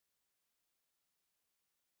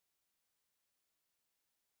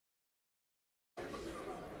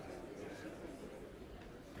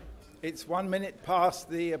It's 1 minute past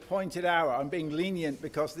the appointed hour. I'm being lenient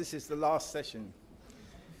because this is the last session.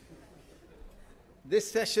 This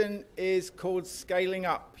session is called Scaling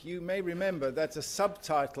Up. You may remember that a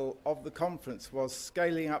subtitle of the conference was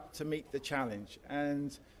Scaling Up to Meet the Challenge.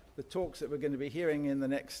 And the talks that we're going to be hearing in the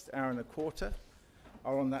next hour and a quarter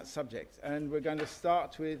are on that subject. And we're going to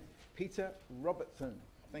start with Peter Robertson.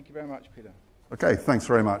 Thank you very much, Peter. Okay, thanks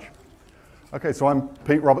very much. Okay, so I'm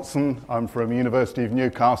Pete Robertson. I'm from University of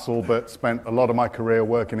Newcastle, but spent a lot of my career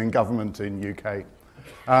working in government in UK.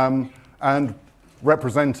 And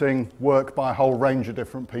representing work by a whole range of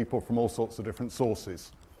different people from all sorts of different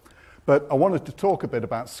sources. But I wanted to talk a bit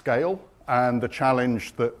about scale, and the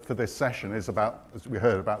challenge that for this session is about, as we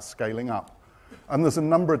heard, about scaling up. And there's a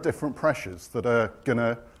number of different pressures that are going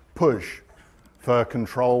to push for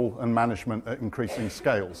control and management at increasing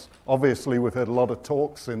scales. Obviously, we've heard a lot of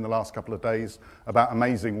talks in the last couple of days about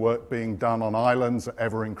amazing work being done on islands at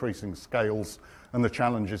ever-increasing scales and the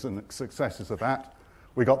challenges and the successes of that.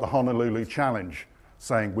 We got the Honolulu Challenge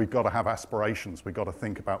saying we've got to have aspirations, we've got to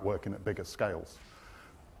think about working at bigger scales.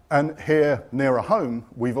 And here, nearer home,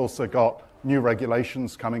 we've also got new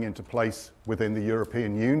regulations coming into place within the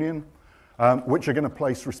European Union, which are going to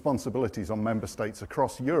place responsibilities on member states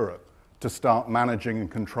across Europe to start managing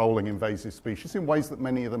and controlling invasive species in ways that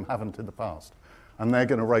many of them haven't in the past. And they're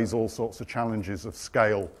going to raise all sorts of challenges of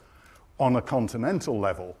scale on a continental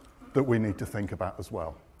level that we need to think about as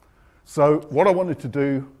well. So what I wanted to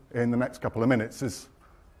do in the next couple of minutes is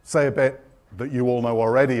say a bit that you all know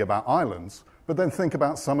already about islands, but then think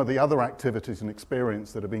about some of the other activities and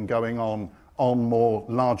experience that have been going on more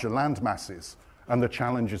larger land masses and the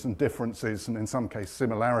challenges and differences and in some cases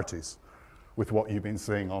similarities with what you've been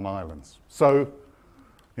seeing on islands. So,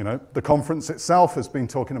 you know, the conference itself has been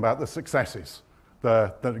talking about the successes,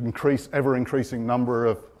 the ever-increasing number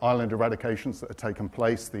of island eradications that have taken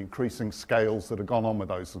place, the increasing scales that have gone on with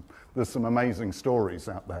those. There's some amazing stories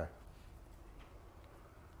out there.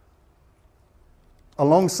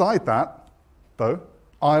 Alongside that, though,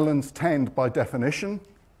 islands tend, by definition,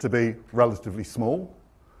 to be relatively small,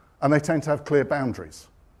 and they tend to have clear boundaries.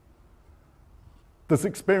 There's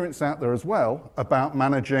experience out there as well about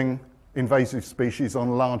managing invasive species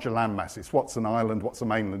on larger land masses. What's an island, what's a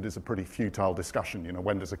mainland is a pretty futile discussion. You know,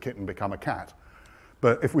 when does a kitten become a cat?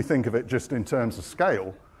 But if we think of it just in terms of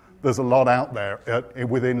scale, there's a lot out there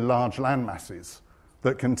within large land masses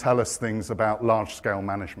that can tell us things about large-scale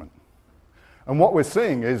management. And what we're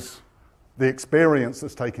seeing is the experience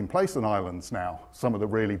that's taking place on islands now, some of the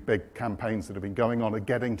really big campaigns that have been going on are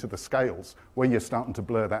getting to the scales where you're starting to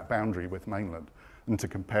blur that boundary with mainland and to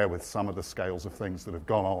compare with some of the scales of things that have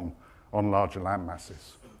gone on larger land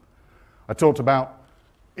masses. I talked about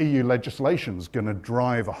EU legislation is going to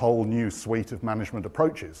drive a whole new suite of management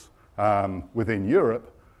approaches within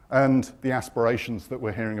Europe, and the aspirations that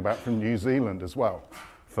we're hearing about from New Zealand as well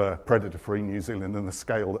for predator-free New Zealand and the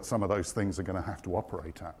scale that some of those things are going to have to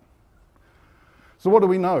operate at. So what do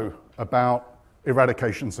we know about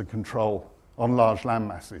eradications and control on large land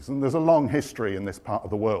masses? And there's a long history in this part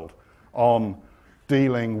of the world on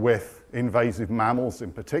dealing with invasive mammals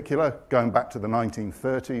in particular, going back to the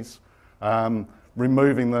 1930s,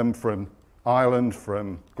 removing them from Ireland,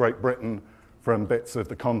 from Great Britain, from bits of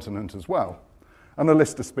the continent as well. And a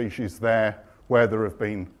list of species there where there have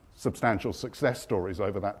been substantial success stories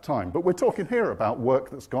over that time. But we're talking here about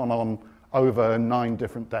work that's gone on over 9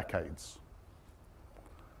 different decades.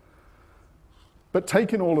 But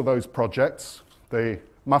taking all of those projects, the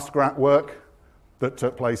muskrat work that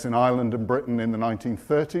took place in Ireland and Britain in the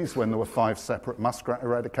 1930s when there were 5 separate muskrat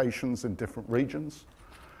eradications in different regions,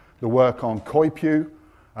 the work on coypu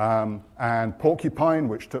and porcupine,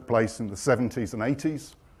 which took place in the 70s and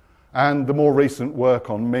 80s, and the more recent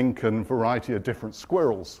work on mink and a variety of different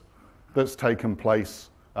squirrels that's taken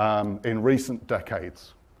place in recent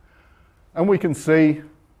decades. And we can see,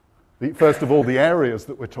 first of all, the areas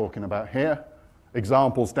that we're talking about here,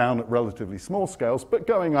 examples down at relatively small scales, but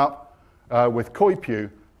going up with coypu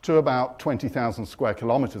to about 20,000 square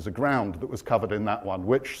kilometres of ground that was covered in that one,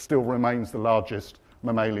 which still remains the largest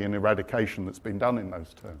mammalian eradication that's been done in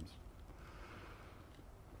those terms.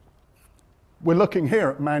 We're looking here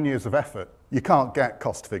at man-years of effort. You can't get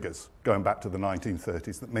cost figures going back to the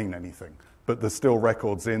 1930s that mean anything, but there's still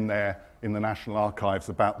records in there in the National Archives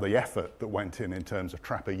about the effort that went in terms of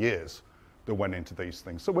trapper years that went into these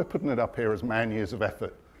things. So we're putting it up here as man-years of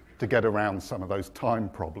effort to get around some of those time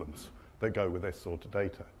problems that go with this sort of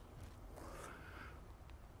data.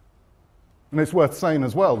 And it's worth saying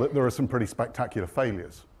as well that there are some pretty spectacular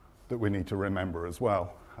failures that we need to remember as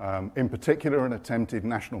well. In particular, an attempted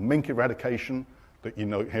national mink eradication that you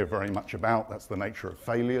know hear very much about. That's the nature of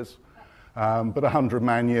failures. but 100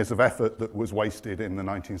 man-years of effort that was wasted in the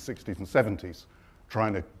 1960s and 70s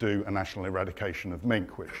trying to do a national eradication of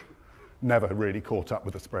mink, which never really caught up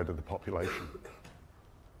with the spread of the population.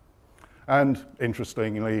 And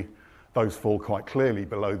interestingly, those fall quite clearly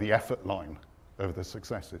below the effort line of the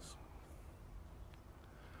successes.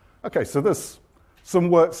 Okay, so there's some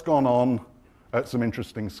work's gone on at some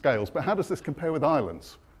interesting scales, but how does this compare with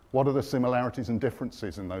islands? What are the similarities and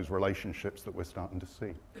differences in those relationships that we're starting to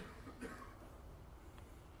see?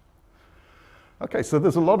 Okay, so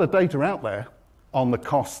there's a lot of data out there on the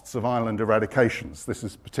costs of island eradications. This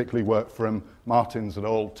is particularly work from Martins et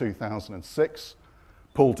al. 2006,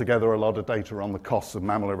 pulled together a lot of data on the costs of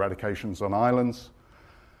mammal eradications on islands,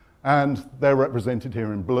 and they're represented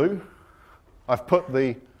here in blue. I've put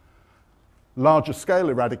the larger scale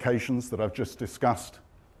eradications that I've just discussed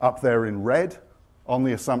up there in red on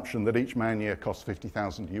the assumption that each man-year costs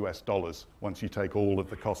 $50,000 once you take all of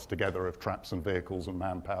the costs together of traps and vehicles and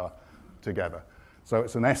manpower together. So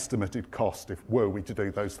it's an estimated cost if were we to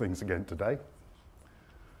do those things again today.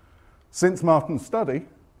 Since Martin's study,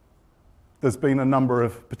 there's been a number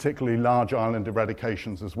of particularly large island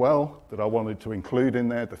eradications as well that I wanted to include in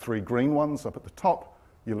there, the 3 green ones up at the top.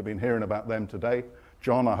 You'll have been hearing about them today.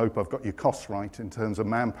 John, I hope I've got your costs right in terms of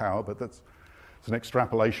manpower, but it's an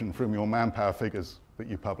extrapolation from your manpower figures that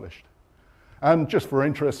you published. And just for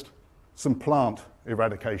interest, some plant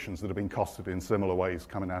eradications that have been costed in similar ways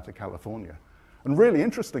coming out of California. And really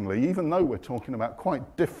interestingly, even though we're talking about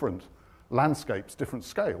quite different landscapes, different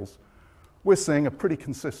scales, we're seeing a pretty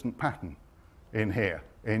consistent pattern in here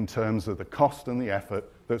in terms of the cost and the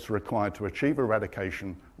effort that's required to achieve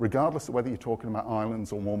eradication, regardless of whether you're talking about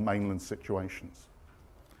islands or more mainland situations.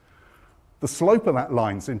 The slope of that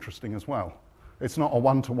line is interesting as well. It's not a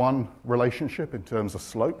one-to-one relationship in terms of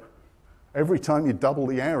slope. Every time you double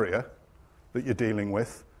the area that you're dealing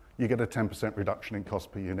with, you get a 10% reduction in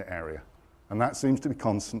cost per unit area. And that seems to be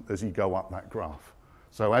constant as you go up that graph.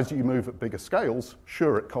 So as you move at bigger scales,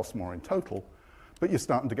 sure, it costs more in total, but you're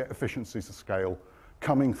starting to get efficiencies of scale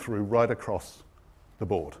coming through right across the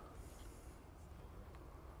board.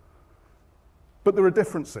 But there are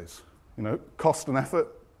differences. You know, cost and effort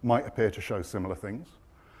might appear to show similar things,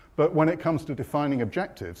 but when it comes to defining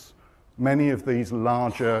objectives, many of these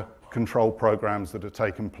larger control programs that have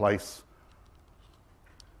taken place,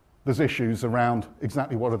 there's issues around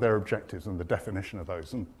exactly what are their objectives and the definition of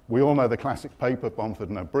those. And we all know the classic paper, Bomford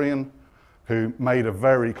and O'Brien, who made a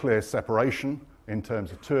very clear separation in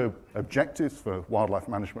terms of 2 objectives for wildlife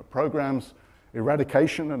management programs,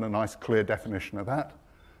 eradication and a nice clear definition of that,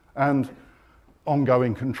 and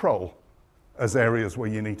ongoing control as areas where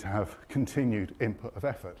you need to have continued input of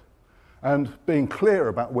effort. And being clear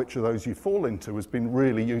about which of those you fall into has been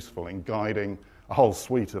really useful in guiding a whole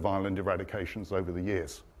suite of island eradications over the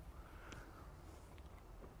years.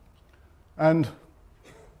 And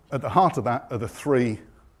at the heart of that are the 3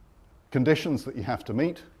 conditions that you have to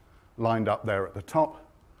meet, lined up there at the top.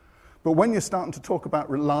 But when you're starting to talk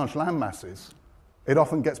about large land masses, it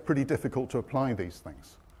often gets pretty difficult to apply these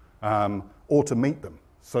things or to meet them.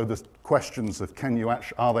 So there's questions of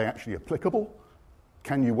are they actually applicable?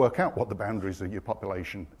 Can you work out what the boundaries of your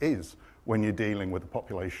population is when you're dealing with a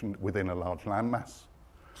population within a large landmass?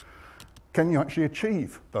 Can you actually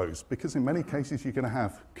achieve those? Because in many cases, you're going to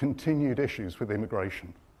have continued issues with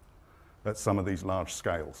immigration at some of these large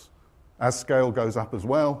scales. As scale goes up as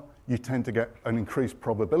well, you tend to get an increased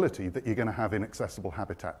probability that you're going to have inaccessible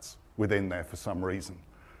habitats within there for some reason,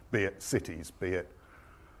 be it cities, be it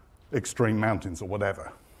extreme mountains or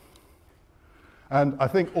whatever. And I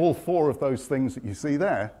think all 4 of those things that you see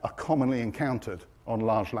there are commonly encountered on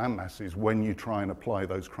large land masses when you try and apply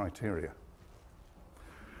those criteria.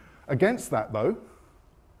 Against that, though,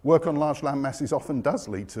 work on large land masses often does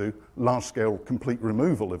lead to large-scale complete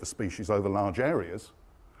removal of a species over large areas.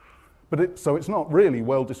 But so it's not really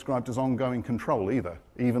well described as ongoing control either,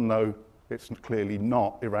 even though it's clearly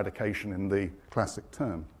not eradication in the classic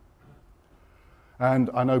term. And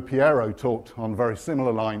I know Piero talked on very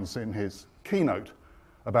similar lines in his keynote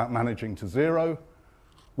about managing to zero.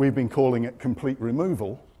 We've been calling it complete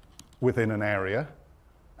removal within an area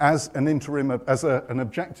as an an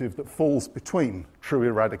objective that falls between true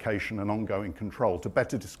eradication and ongoing control to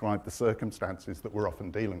better describe the circumstances that we're often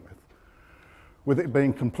dealing with it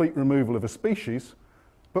being complete removal of a species,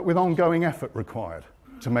 but with ongoing effort required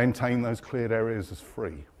to maintain those cleared areas as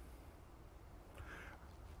free.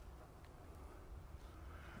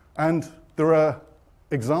 And there are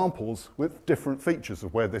examples with different features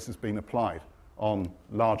of where this has been applied on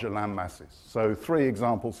larger land masses. So 3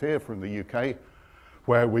 examples here from the UK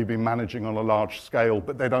where we've been managing on a large scale,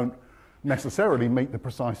 but they don't necessarily meet the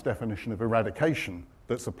precise definition of eradication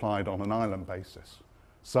that's applied on an island basis.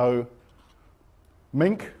 So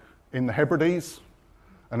mink in the Hebrides,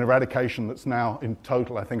 an eradication that's now in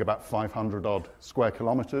total, I think, about 500 odd square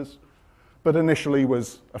kilometres, but initially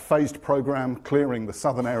was a phased program clearing the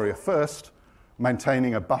southern area first,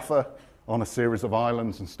 maintaining a buffer on a series of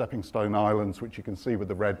islands and stepping stone islands, which you can see with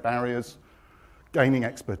the red barriers, gaining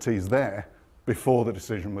expertise there before the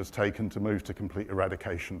decision was taken to move to complete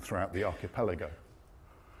eradication throughout the archipelago.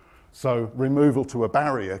 So removal to a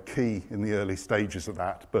barrier, key in the early stages of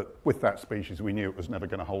that, but with that species we knew it was never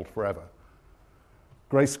going to hold forever.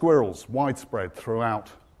 Grey squirrels, widespread throughout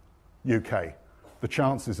UK. The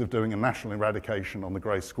chances of doing a national eradication on the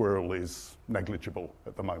grey squirrel is negligible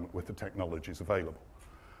at the moment with the technologies available.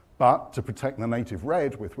 But to protect the native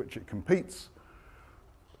red with which it competes,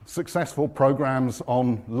 successful programs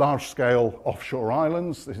on large-scale offshore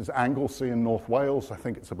islands. This is Anglesey in North Wales. I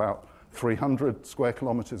think it's about 300 square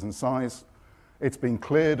kilometres in size. It's been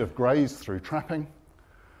cleared of greys through trapping,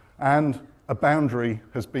 and a boundary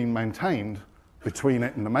has been maintained between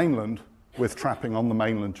it and the mainland, with trapping on the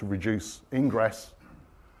mainland to reduce ingress,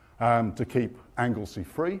 to keep Anglesey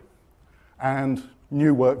free. And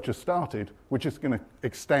new work just started, which is going to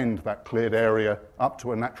extend that cleared area up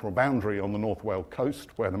to a natural boundary on the North Wales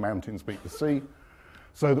coast, where the mountains meet the sea,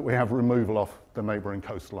 so that we have removal off the neighbouring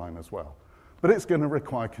coastline as well. But it's going to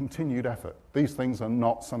require continued effort. These things are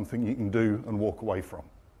not something you can do and walk away from.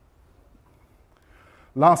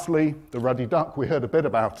 Lastly, the ruddy duck. We heard a bit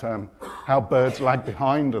about how birds lag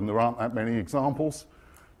behind, and there aren't that many examples.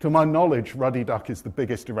 To my knowledge, ruddy duck is the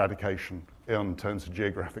biggest eradication in terms of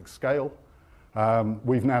geographic scale.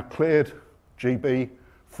 We've now cleared GB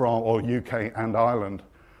from, or UK and Ireland,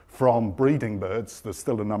 from breeding birds. There's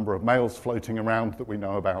still a number of males floating around that we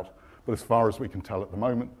know about, but as far as we can tell at the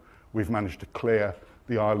moment, we've managed to clear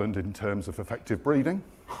the island in terms of effective breeding.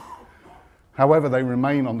 However, they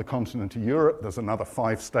remain on the continent of Europe. There's another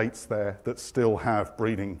 5 states there that still have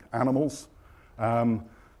breeding animals.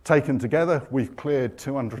 Taken together, we've cleared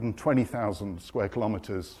 220,000 square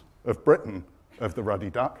kilometres of Britain of the ruddy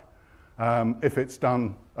duck. If it's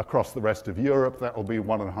done across the rest of Europe, that will be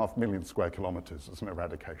 1.5 million square kilometres as an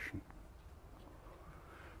eradication.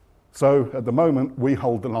 So at the moment, we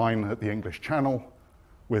hold the line at the English Channel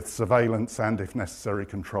with surveillance and, if necessary,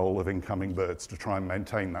 control of incoming birds to try and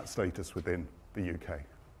maintain that status within the UK.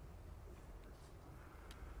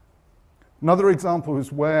 Another example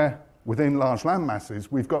is where, within large land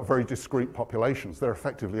masses, we've got very discrete populations. They're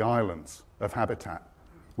effectively islands of habitat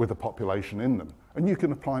with a population in them. And you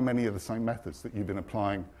can apply many of the same methods that you've been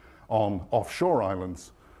applying on offshore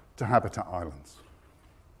islands to habitat islands.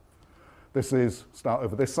 This is, start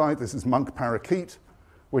over this side, this is monk parakeet,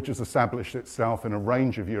 which has established itself in a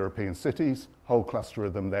range of European cities, whole cluster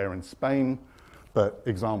of them there in Spain, but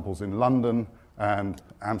examples in London and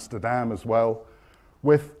Amsterdam as well,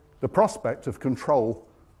 with the prospect of control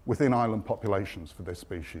within island populations for this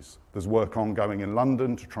species. There's work ongoing in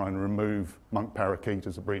London to try and remove monk parakeet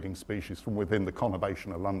as a breeding species from within the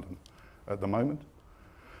conurbation of London at the moment.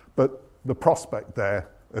 But the prospect there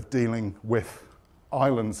of dealing with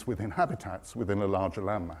islands within habitats within a larger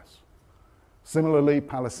landmass. Similarly,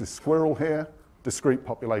 Pallas's squirrel here, discrete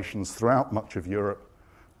populations throughout much of Europe,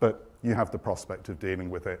 but you have the prospect of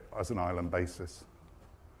dealing with it as an island basis.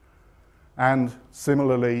 And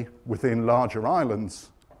similarly, within larger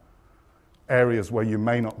islands, areas where you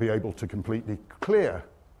may not be able to completely clear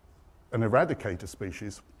and eradicate a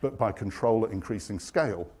species, but by control at increasing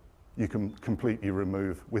scale, you can completely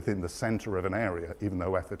remove within the centre of an area, even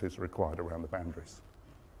though effort is required around the boundaries.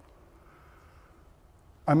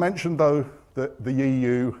 I mentioned, though, that the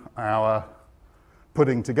EU are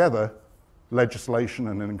putting together legislation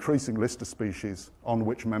and an increasing list of species on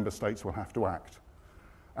which member states will have to act.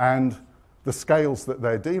 And the scales that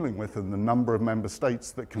they're dealing with and the number of member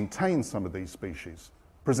states that contain some of these species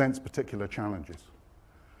presents particular challenges.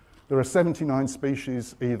 There are 79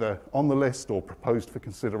 species either on the list or proposed for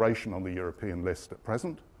consideration on the European list at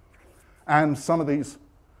present. And some of these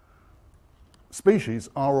species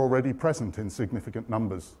are already present in significant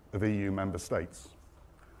numbers of EU member states.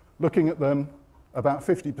 Looking at them, about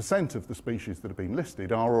 50% of the species that have been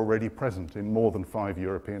listed are already present in more than 5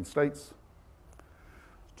 European states.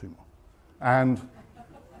 2 more. And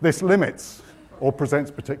this limits or presents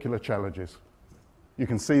particular challenges. You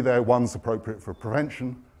can see there one's appropriate for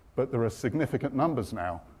prevention, but there are significant numbers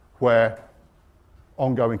now where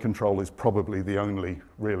ongoing control is probably the only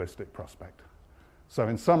realistic prospect. So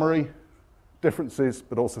in summary, differences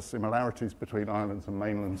but also similarities between islands and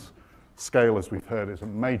mainlands. Scale, as we've heard, is a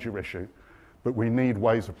major issue, but we need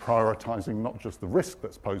ways of prioritising not just the risk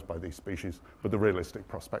that's posed by these species, but the realistic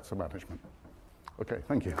prospects of management. Okay,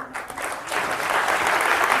 thank you.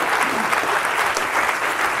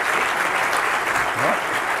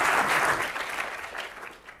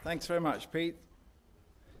 Thanks very much, Pete.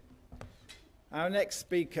 Our next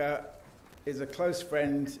speaker is a close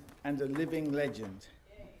friend and a living legend.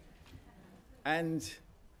 And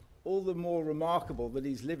all the more remarkable that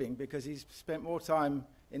he's living because he's spent more time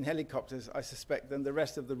in helicopters, I suspect, than the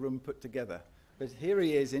rest of the room put together. But here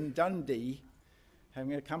he is in Dundee,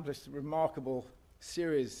 having accomplished a remarkable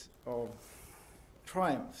series of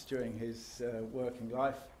triumphs during his working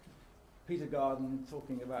life. Peter Garden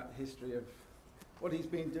talking about the history of what he's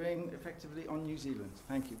been doing effectively on New Zealand.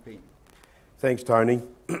 Thank you, Pete. Thanks, Tony.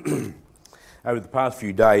 Over the past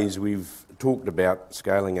few days, we've talked about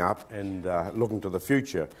scaling up and looking to the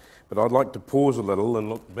future, but I'd like to pause a little and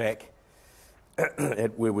look back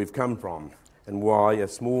at where we've come from and why a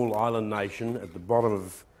small island nation at the bottom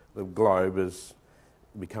of the globe has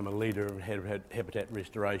become a leader of habitat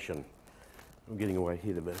restoration. I'm getting away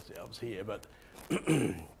ahead of ourselves here, but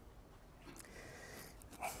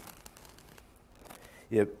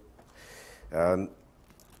yeah.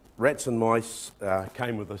 Rats and mice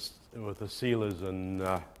came with the sealers and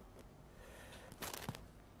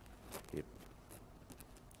yep.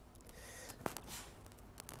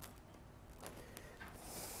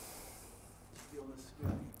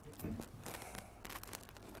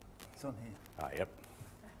 It's on here. Yep.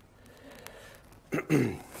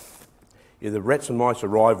 Yeah, the rats and mice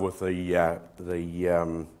arrived with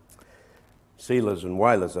the sealers and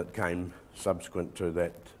whalers that came subsequent to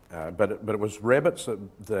that. But it was rabbits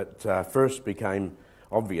that first became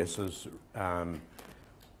obvious as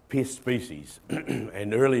pest species,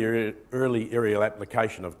 and early aerial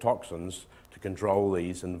application of toxins to control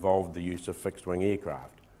these involved the use of fixed-wing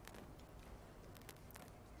aircraft.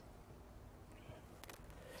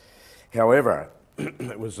 However,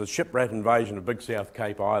 it was the ship rat invasion of Big South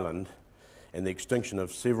Cape Island and the extinction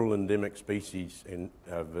of several endemic species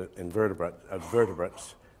of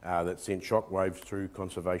vertebrates that sent shockwaves through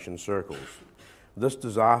conservation circles. This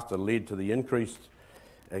disaster led to the increased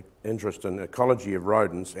interest in ecology of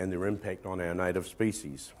rodents and their impact on our native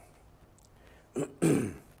species.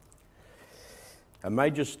 A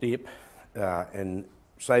major step in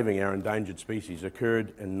saving our endangered species occurred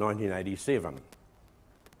in 1987.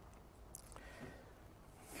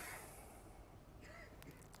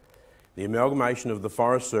 The amalgamation of the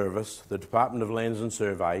Forest Service, the Department of Lands and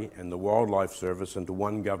Survey and the Wildlife Service into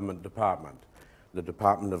one government department, the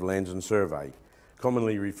Department of Lands and Survey,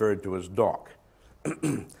 commonly referred to as DOC.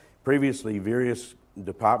 Previously, various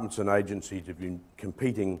departments and agencies have been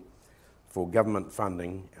competing for government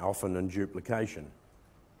funding, often in duplication.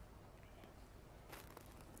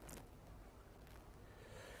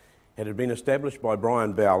 It had been established by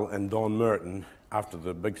Brian Bell and Don Merton after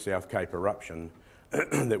the Big South Cape eruption.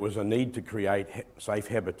 There was a need to create safe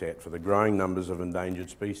habitat for the growing numbers of endangered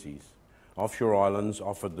species. Offshore islands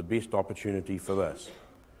offered the best opportunity for this,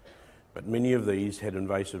 but many of these had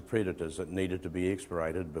invasive predators that needed to be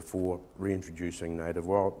explorated before reintroducing native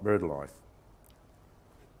wild bird life.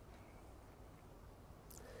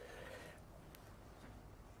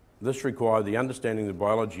 This required the understanding the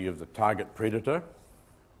biology of the target predator,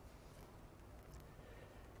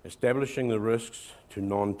 establishing the risks to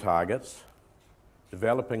non-targets,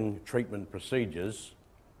 developing treatment procedures,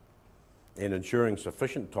 and ensuring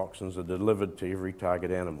sufficient toxins are delivered to every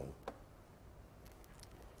target animal.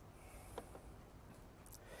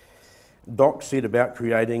 DOC set about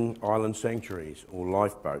creating island sanctuaries, or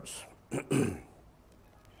lifeboats.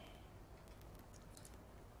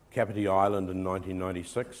 Kapiti Island in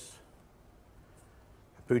 1996,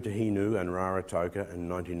 Putahinu and Raratoka in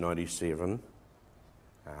 1997,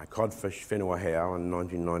 Codfish Whenua-Hau in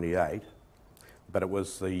 1998, but it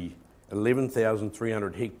was the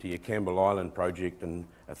 11,300 hectare Campbell Island project in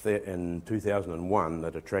 2001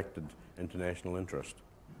 that attracted international interest.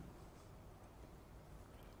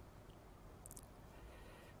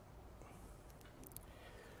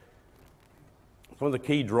 One of the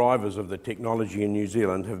key drivers of the technology in New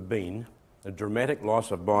Zealand have been a dramatic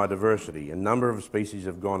loss of biodiversity. A number of species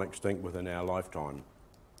have gone extinct within our lifetime.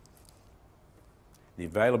 The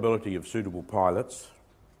availability of suitable pilots,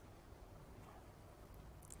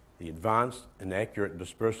 the advanced and accurate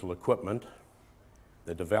dispersal equipment,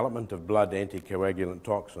 the development of blood anticoagulant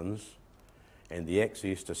toxins, and the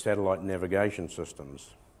access to satellite navigation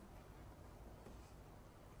systems.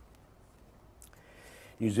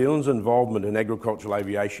 New Zealand's involvement in agricultural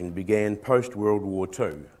aviation began post-World War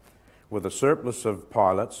II, With a surplus of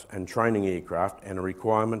pilots and training aircraft and a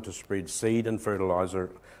requirement to spread seed and fertiliser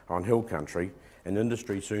on hill country, an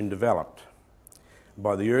industry soon developed.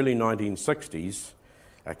 By the early 1960s,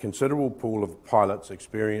 a considerable pool of pilots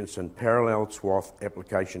experienced in parallel swath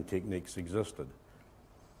application techniques existed.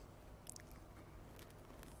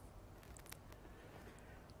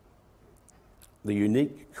 The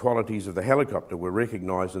unique qualities of the helicopter were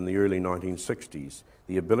recognised in the early 1960s.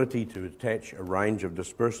 The ability to attach a range of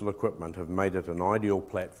dispersal equipment have made it an ideal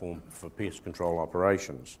platform for pest control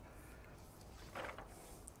operations.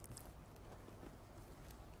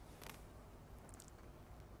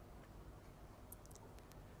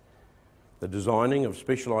 The designing of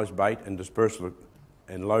specialised bait and dispersal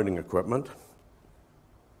and loading equipment,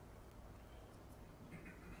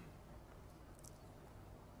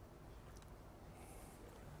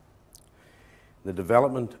 the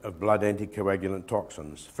development of blood anticoagulant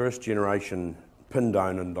toxins. First generation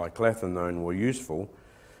pindone and diclathinone were useful,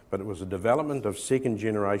 but it was the development of second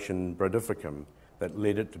generation brodifacoum that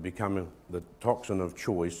led it to become the toxin of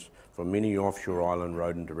choice for many offshore island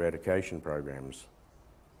rodent eradication programs.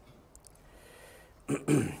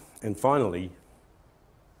 And finally,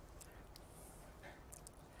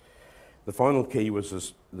 the final key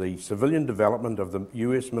was the civilian development of the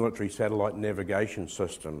US military satellite navigation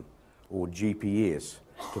system, or GPS,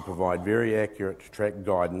 to provide very accurate track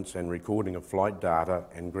guidance and recording of flight data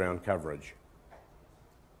and ground coverage.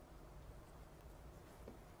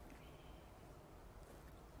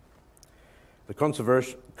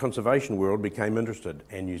 The conservation world became interested,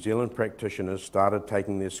 and New Zealand practitioners started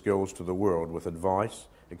taking their skills to the world with advice,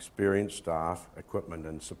 experienced staff, equipment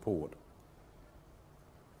and support.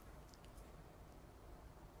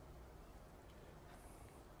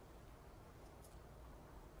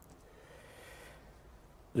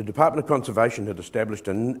 The Department of Conservation had established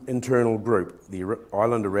an internal group, the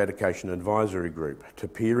Island Eradication Advisory Group, to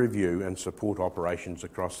peer review and support operations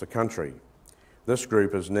across the country. This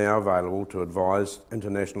group is now available to advise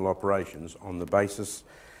international operations on the basis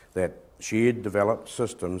that shared developed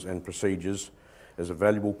systems and procedures is a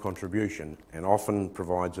valuable contribution and often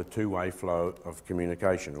provides a two-way flow of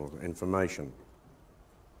communication or information.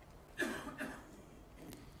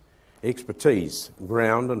 Expertise,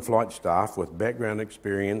 ground and flight staff with background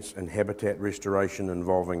experience in habitat restoration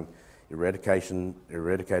involving eradicating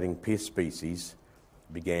pest species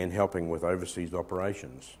began helping with overseas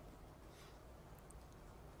operations.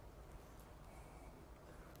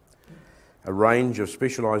 A range of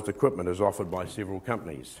specialised equipment is offered by several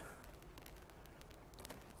companies.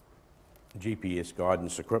 GPS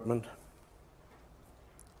guidance equipment,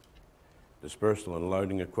 dispersal and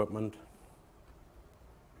loading equipment,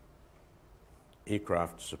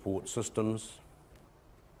 aircraft support systems,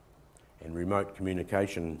 and remote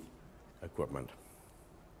communication equipment.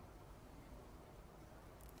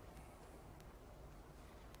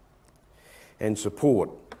 And support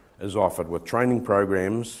is offered with training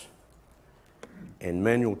programs and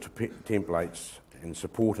manual templates, and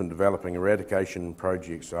support in developing eradication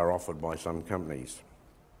projects are offered by some companies.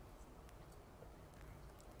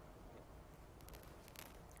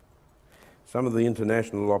 Some of the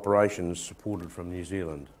international operations supported from New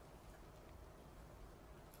Zealand.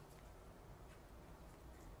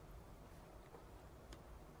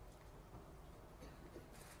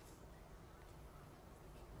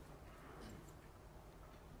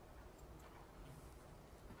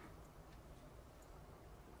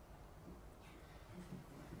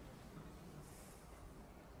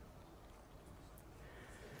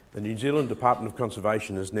 The New Zealand Department of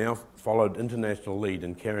Conservation has now followed international lead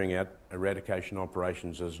in carrying out eradication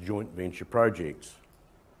operations as joint venture projects.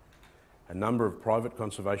 A number of private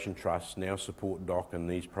conservation trusts now support DOC in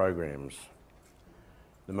these programs.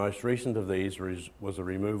 The most recent of these was the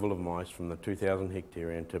removal of mice from the 2,000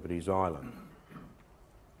 hectare Antipodes Island.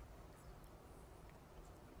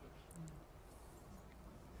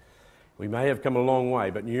 We may have come a long way,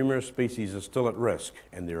 but numerous species are still at risk,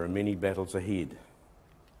 and there are many battles ahead.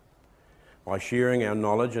 By sharing our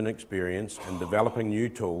knowledge and experience and developing new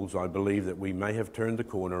tools, I believe that we may have turned the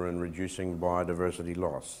corner in reducing biodiversity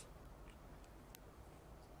loss.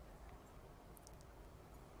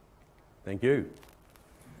 Thank you.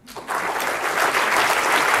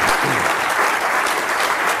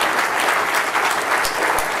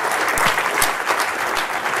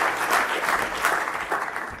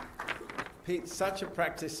 Pete's such a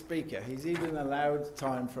practiced speaker, he's even allowed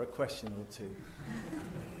time for a question or two.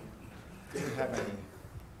 Do you have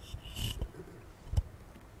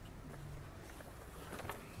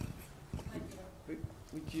any?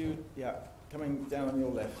 Would you, yeah, coming down on your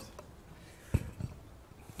left.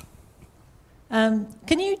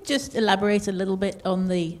 Can you just elaborate a little bit on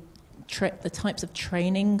the types of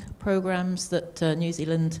training programs that New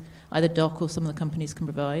Zealand, either DOC or some of the companies, can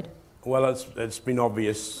provide? Well, it's been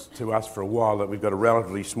obvious to us for a while that we've got a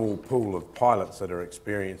relatively small pool of pilots that are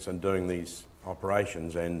experienced in doing these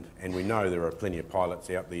operations, and we know there are plenty of pilots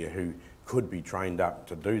out there who could be trained up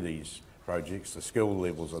to do these projects. The skill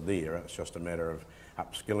levels are there. It's just a matter of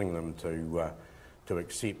upskilling them to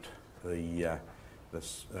accept the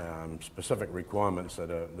specific requirements that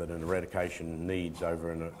an eradication needs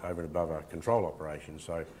over and above a control operation.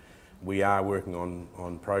 So we are working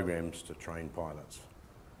on programs to train pilots.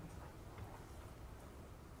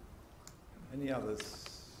 Any others?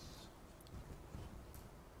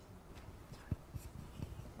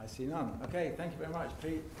 I see none. Okay, thank you very much,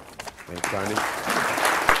 Pete. Thanks, Tony.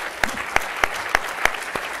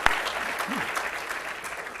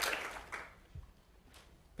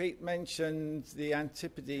 Pete mentioned the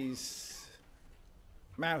Antipodes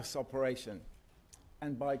mouse operation,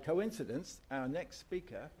 and by coincidence, our next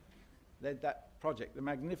speaker led that project, the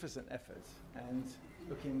magnificent effort, and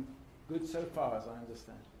looking good so far, as I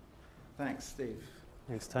understand. Thanks, Steve.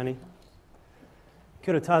 Thanks, Tony.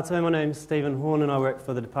 Kia ora tātou, my name's Stephen Horn and I work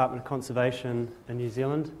for the Department of Conservation in New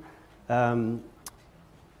Zealand. I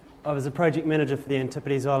was a project manager for the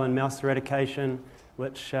Antipodes Island mouse eradication,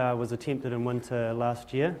 which was attempted in winter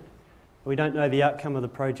last year. We don't know the outcome of the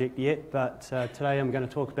project yet, but today I'm going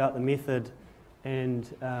to talk about the method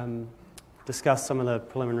and discuss some of the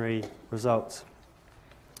preliminary results.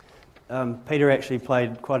 Peter actually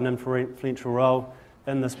played quite an influential role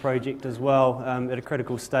in this project as well. At a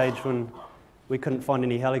critical stage when we couldn't find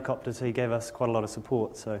any helicopters, he gave us quite a lot of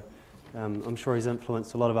support, so I'm sure he's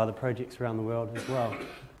influenced a lot of other projects around the world as well.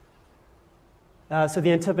 So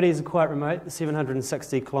the Antipodes are quite remote,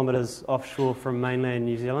 760 kilometres offshore from mainland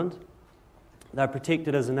New Zealand. They're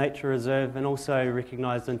protected as a nature reserve and also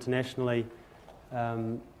recognised internationally,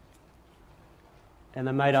 and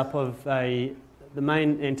they're made up of the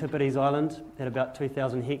main Antipodes Island at about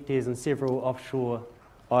 2,000 hectares and several offshore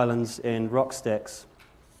islands and rock stacks.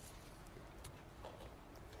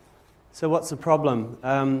 So what's the problem?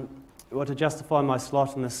 Well, to justify my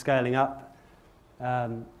slot in the scaling up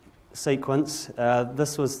sequence,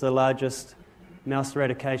 this was the largest mouse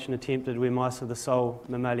eradication attempted where mice are the sole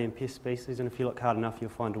mammalian pest species, and if you look hard enough you'll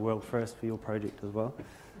find a world first for your project as well.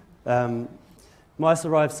 Mice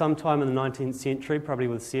arrived sometime in the 19th century, probably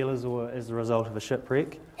with sealers or as a result of a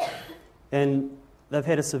shipwreck, and they've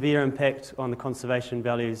had a severe impact on the conservation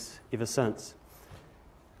values ever since.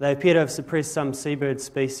 They appear to have suppressed some seabird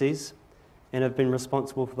species and have been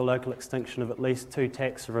responsible for the local extinction of at least 2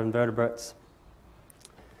 taxa of invertebrates.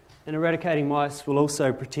 And eradicating mice will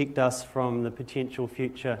also protect us from the potential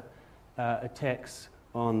future attacks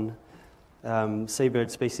on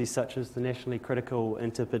seabird species such as the nationally critical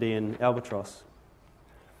Antipodean albatross.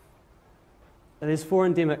 There's 4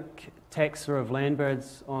 endemic taxa of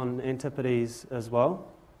landbirds on Antipodes as well,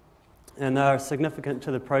 and they are significant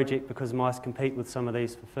to the project because mice compete with some of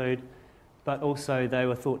these for food, but also they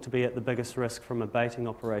were thought to be at the biggest risk from a baiting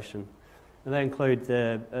operation. And they include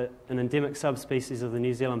an endemic subspecies of the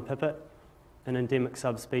New Zealand pipit, an endemic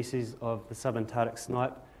subspecies of the subantarctic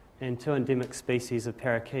snipe, and 2 endemic species of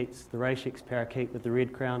parakeets, the Rayshek's parakeet with the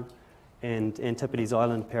red crown and Antipodes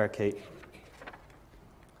Island parakeet.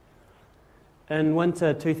 In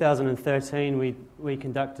winter 2013, we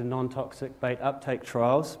conducted non-toxic bait uptake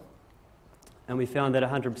trials, and we found that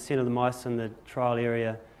 100% of the mice in the trial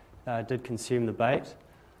area did consume the bait,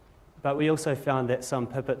 but we also found that some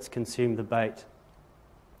pipits consumed the bait.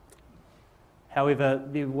 However,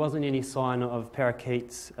 there wasn't any sign of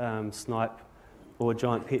parakeets, snipe, or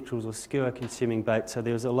giant petrels or skua consuming bait, so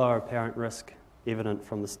there was a lower apparent risk evident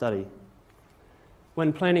from the study.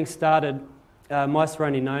 When planning started, mice were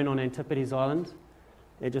only known on Antipodes Island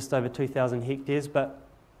at just over 2,000 hectares, but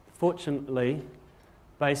fortunately,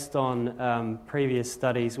 based on previous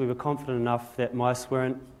studies, we were confident enough that mice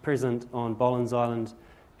weren't present on Bollins Island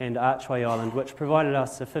and Archway Island, which provided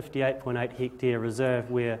us a 58.8 hectare reserve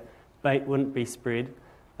where bait wouldn't be spread,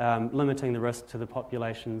 limiting the risk to the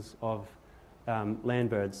populations of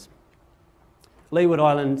landbirds. Leeward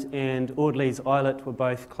Island and Audley's Islet were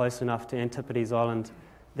both close enough to Antipodes Island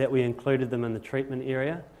that we included them in the treatment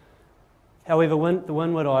area. However, the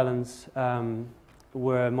Windward Islands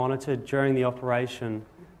were monitored during the operation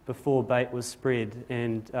before bait was spread,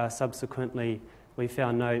 and subsequently we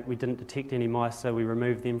didn't detect any mice, so we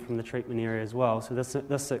removed them from the treatment area as well. So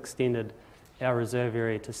this extended our reserve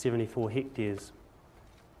area to 74 hectares.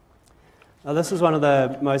 Now, this is one of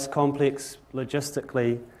the most complex,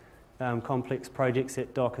 logistically complex projects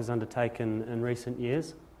that DOC has undertaken in recent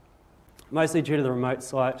years. mostly due to the remote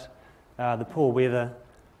site, the poor weather,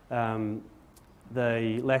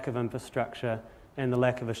 the lack of infrastructure, and the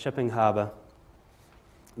lack of a shipping harbour.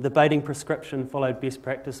 The baiting prescription followed best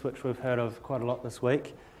practice, which we've heard of quite a lot this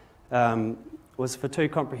week, was for 2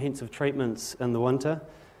 comprehensive treatments in the winter.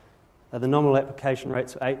 The nominal application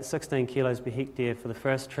rates were 16 kilos per hectare for the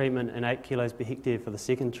first treatment and 8 kilos per hectare for the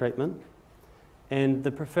second treatment. And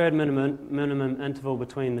the preferred minimum interval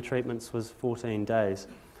between the treatments was 14 days.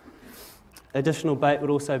 Additional bait would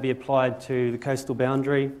also be applied to the coastal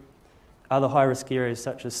boundary, other high-risk areas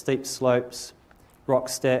such as steep slopes, rock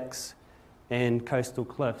stacks, and coastal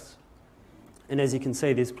cliffs. And as you can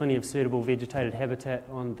see, there's plenty of suitable vegetated habitat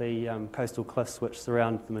on the coastal cliffs which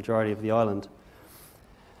surround the majority of the island.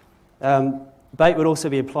 Bait would also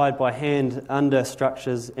be applied by hand under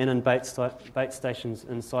structures and in bait stations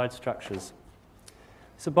inside structures.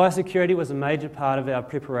 So biosecurity was a major part of our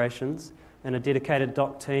preparations, and a dedicated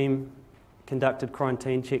dock team conducted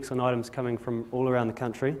quarantine checks on items coming from all around the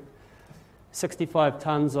country. 65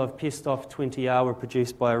 tonnes of pest-off 20R were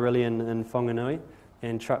produced by Aurelian in Whanganui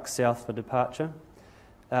and trucked south for departure,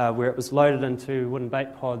 where it was loaded into wooden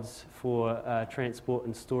bait pods for transport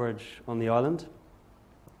and storage on the island.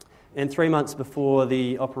 And 3 months before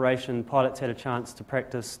the operation, pilots had a chance to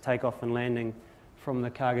practice takeoff and landing from the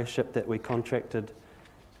cargo ship that we contracted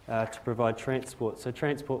to provide transport. So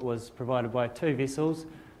transport was provided by 2 vessels,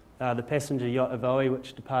 the passenger yacht Evoe,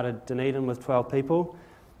 which departed Dunedin with 12 people,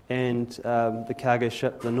 and the cargo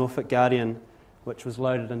ship, the Norfolk Guardian, which was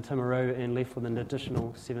loaded in Timaru and left with an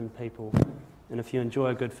additional 7 people. And if you enjoy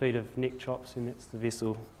a good feed of neck chops, then that's the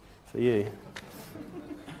vessel for you.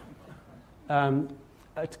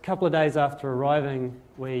 A couple of days after arriving,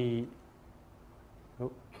 we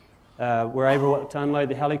were able to unload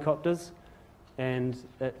the helicopters, and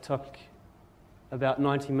it took about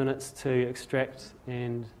 90 minutes to extract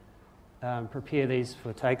and prepare these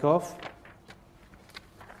for takeoff.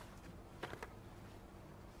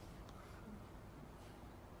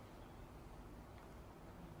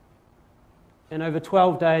 And over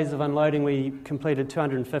 12 days of unloading, we completed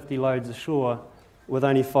 250 loads ashore, with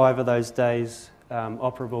only 5 of those days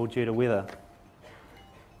operable due to weather.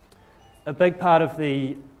 A big part of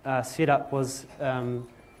the setup was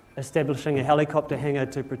establishing a helicopter hangar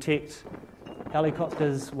to protect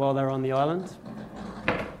helicopters while they're on the island.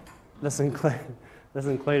 This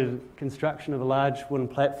included construction of a large wooden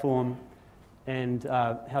platform and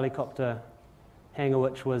helicopter hangar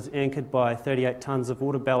which was anchored by 38 tonnes of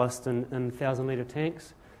water ballast in 1,000-litre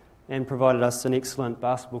tanks, and provided us an excellent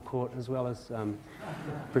basketball court as well as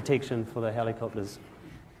protection for the helicopters.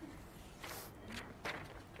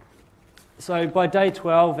 So by day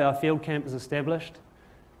 12, our field camp was established,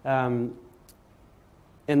 and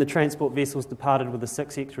the transport vessels departed with the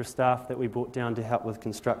 6 extra staff that we brought down to help with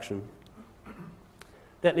construction.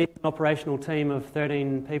 That left an operational team of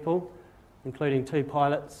 13 people, including 2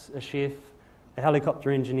 pilots, a chef, a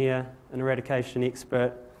helicopter engineer, an eradication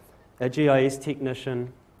expert, a GIS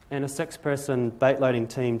technician, and a 6-person bait loading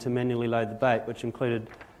team to manually load the bait, which included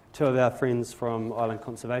 2 of our friends from Island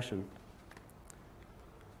Conservation.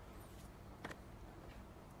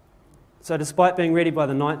 So despite being ready by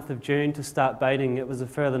the 9th of June to start baiting, it was a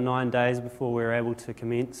further 9 days before we were able to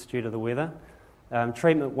commence due to the weather.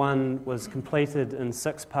 Treatment 1 was completed in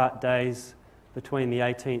 6-part days between the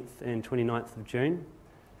 18th and 29th of June,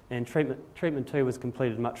 and treatment 2 was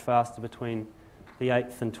completed much faster between the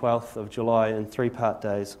 8th and 12th of July in 3-part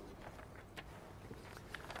days.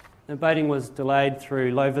 The baiting was delayed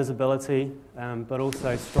through low visibility, but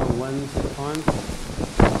also strong winds at times.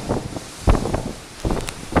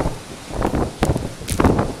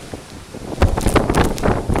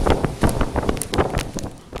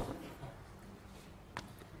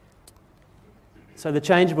 So the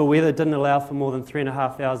changeable weather didn't allow for more than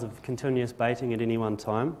 3.5 hours of continuous baiting at any one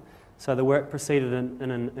time. So the work proceeded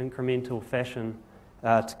in an incremental fashion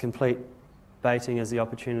to complete baiting as the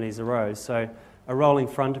opportunities arose. So a rolling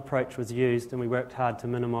front approach was used, and we worked hard to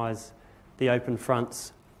minimise the open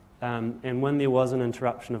fronts. And when there was an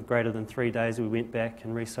interruption of greater than 3 days, we went back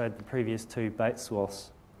and resowed the previous 2 bait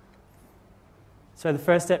swaths. So the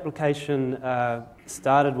first application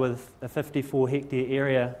started with a 54-hectare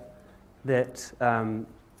area that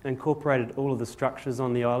incorporated all of the structures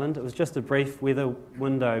on the island. It was just a brief weather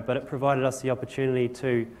window, but it provided us the opportunity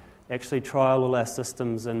to actually trial all our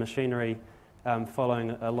systems and machinery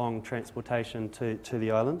following a long transportation to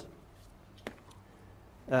the island.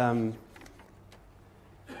 And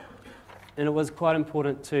it was quite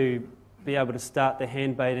important to be able to start the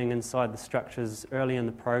hand baiting inside the structures early in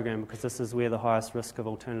the program, because this is where the highest risk of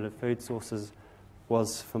alternative food sources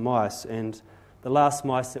was for mice. And The last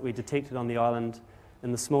mice that we detected on the island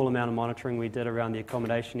in the small amount of monitoring we did around the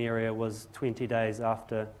accommodation area was 20 days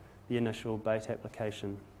after the initial bait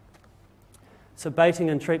application. So baiting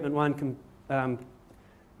in treatment 1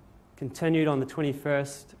 continued on the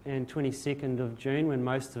 21st and 22nd of June when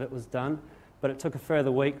most of it was done, but it took a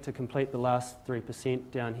further week to complete the last 3%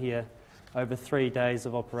 down here over 3 days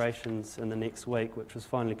of operations in the next week, which was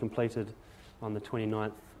finally completed on the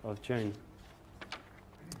 29th of June.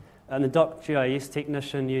 And the DocGIS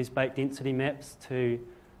technician used bait density maps to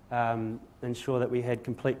ensure that we had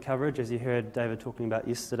complete coverage, as you heard David talking about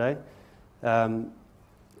yesterday,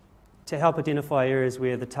 to help identify areas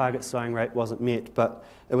where the target sowing rate wasn't met, but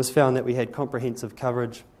it was found that we had comprehensive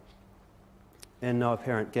coverage and no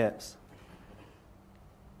apparent gaps.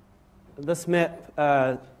 This map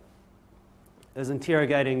is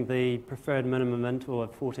interrogating the preferred minimum interval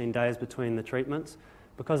of 14 days between the treatments.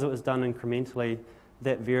 Because it was done incrementally,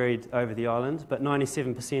 that varied over the island, but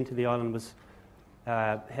 97% of the island was,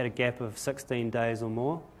 had a gap of 16 days or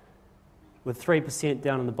more, with 3%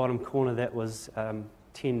 down in the bottom corner that was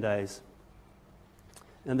 10 days.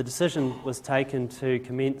 And the decision was taken to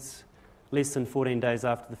commence less than 14 days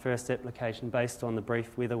after the first application based on the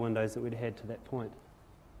brief weather windows that we'd had to that point.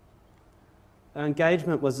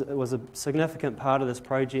 Engagement was a significant part of this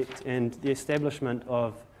project, and the establishment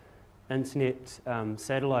of internet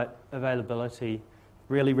satellite availability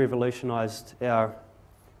really revolutionised our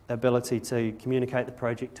ability to communicate the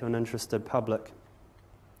project to an interested public.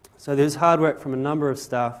 So there was hard work from a number of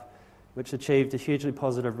staff which achieved a hugely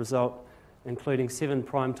positive result, including 7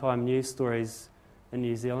 primetime news stories in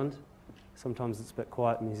New Zealand. Sometimes it's a bit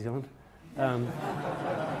quiet in New Zealand.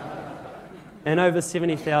 And over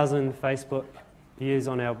 70,000 Facebook views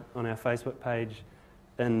on our Facebook page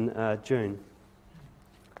in June.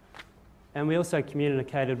 And we also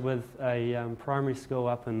communicated with a primary school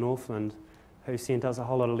up in Northland who sent us a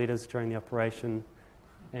whole lot of letters during the operation,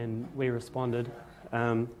 and we responded.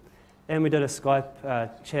 And we did a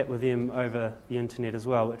Skype chat with them over the internet as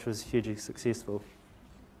well, which was hugely successful.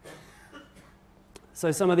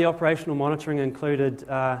 So some of the operational monitoring included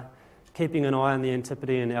keeping an eye on the Antipode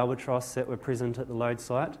and albatross that were present at the load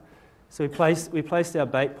site. So we placed our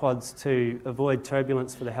bait pods to avoid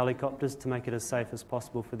turbulence for the helicopters to make it as safe as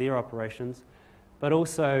possible for their operations, but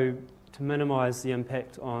also to minimise the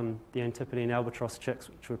impact on the Antipode and albatross chicks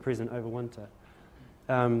which were present over winter.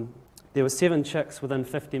 There were 7 chicks within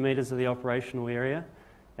 50 metres of the operational area,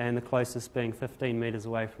 and the closest being 15 metres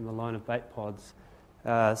away from the line of bait pods.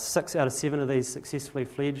 6 out of 7 of these successfully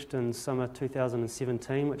fledged in summer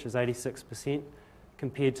 2017, which is 86%,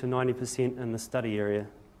 compared to 90% in the study area.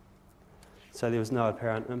 So there was no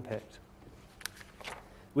apparent impact.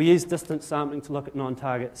 We used distance sampling to look at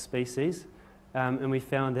non-target species, and we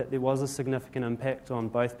found that there was a significant impact on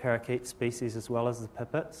both parakeet species as well as the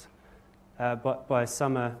pipits. But by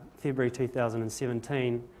summer, February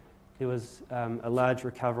 2017, there was a large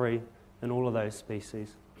recovery in all of those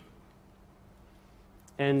species.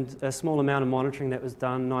 And a small amount of monitoring that was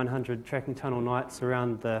done, 900 tracking tunnel nights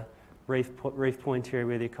around the reef point area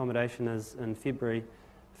where the accommodation is in February,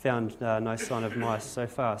 found no sign of mice so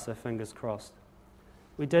far, so fingers crossed.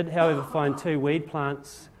 We did, however, find 2 weed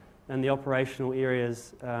plants in the operational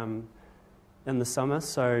areas in the summer,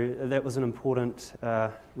 so that was an important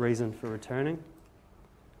reason for returning.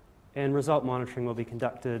 And result monitoring will be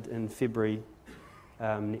conducted in February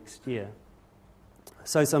next year.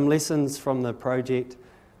 So some lessons from the project.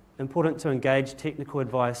 Important to engage technical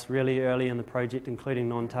advice really early in the project, including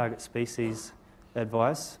non-target species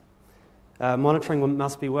advice. Monitoring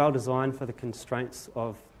must be well designed for the constraints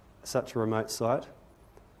of such a remote site.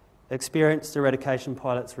 Experienced eradication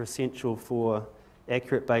pilots are essential for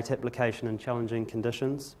accurate bait application in challenging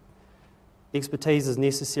conditions. Expertise is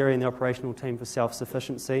necessary in the operational team for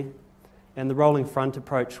self-sufficiency, and the rolling front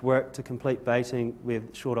approach worked to complete baiting where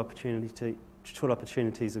short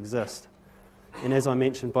opportunities exist. And as I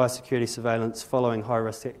mentioned, biosecurity surveillance following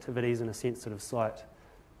high-risk activities in a sensitive site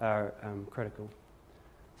are critical.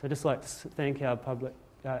 So I'd just like to thank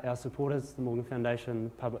our supporters, the Morgan Foundation,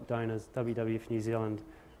 public donors, WWF New Zealand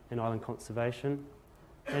and Island Conservation,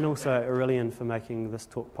 and also Aurelian for making this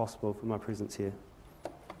talk possible for my presence here.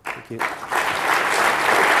 Thank you.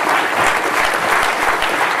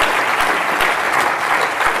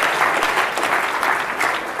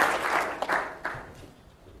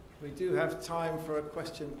 We do have time for a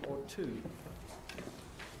question or two.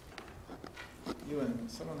 Ewan,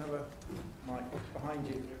 someone have a mic behind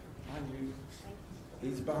you. Behind you.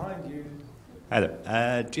 He's behind you. Hi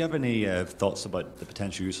there. Do you have any thoughts about the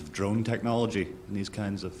potential use of drone technology in these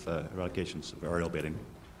kinds of eradications of aerial baiting?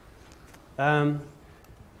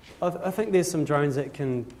 I think there's some drones that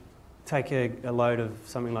can take a load of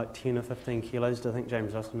something like 10 or 15 kilos. I think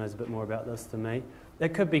James Russell knows a bit more about this than me.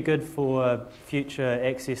 It could be good for future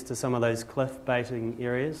access to some of those cliff baiting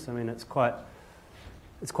areas. I mean, it's quite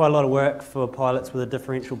a lot of work for pilots with a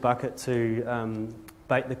differential bucket to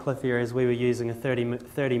bait the cliff areas. We were using a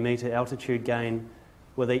 30 metre altitude gain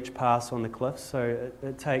with each pass on the cliff, so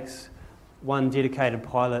it takes one dedicated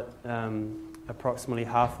pilot approximately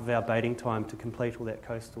half of our baiting time to complete all that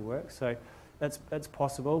coastal work. So it's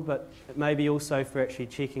possible, but it may be also for actually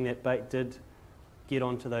checking that bait did get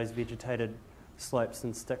onto those vegetated slopes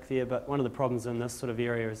and stick there. But one of the problems in this sort of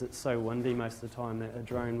area is it's so windy most of the time that a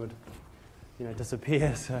drone would,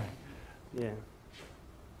 disappear. So, yeah.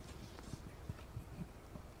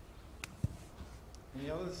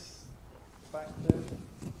 Any others back there?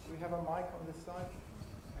 Do we have a mic on this side?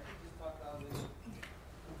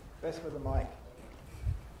 Best with the mic.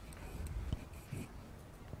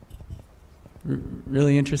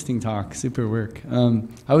 Really interesting talk, super work.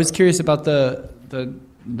 I was curious about the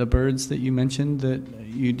birds that you mentioned, that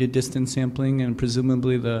you did distance sampling and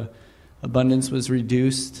presumably the abundance was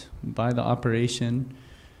reduced by the operation,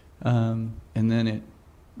 and then it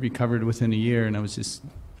recovered within a year, and I was just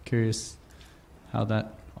curious how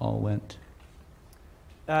that all went.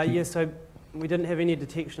 Yeah, so we didn't have any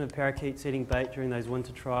detection of parakeets eating bait during those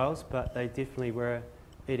winter trials, but they definitely were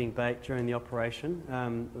eating bait during the operation.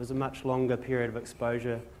 It was a much longer period of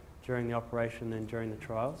exposure during the operation than during the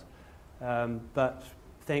trials. But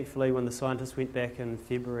thankfully, when the scientists went back in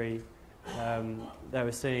February, they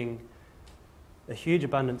were seeing a huge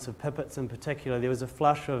abundance of pipits in particular. There was a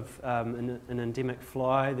flush of an endemic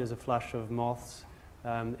fly, there was a flush of moths,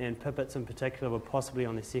 and pipits in particular were possibly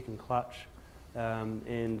on their second clutch,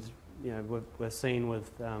 and were seen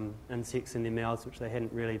with insects in their mouths, which they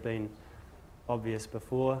hadn't really been obvious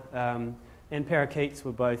before. And parakeets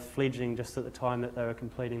were both fledgling just at the time that they were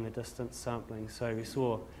completing the distance sampling. So we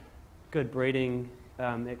saw good breeding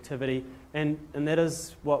activity, and that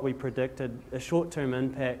is what we predicted, a short-term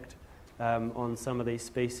impact on some of these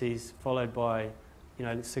species, followed by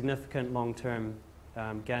significant long-term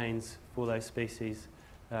gains for those species,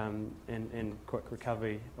 and quick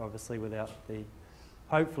recovery, obviously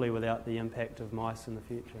hopefully without the impact of mice in the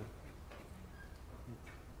future.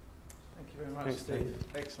 Thank you very much, Steve.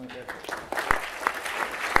 Excellent effort.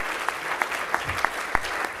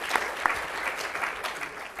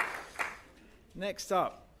 Next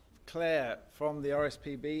up, Claire from the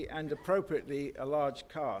RSPB, and appropriately a large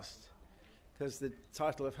cast, because the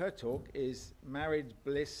title of her talk is Married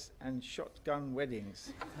Bliss and Shotgun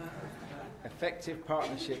Weddings, Effective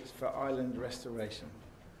Partnerships for Island Restoration.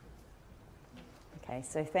 Okay,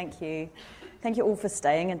 so thank you all for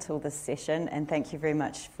staying until this session, and thank you very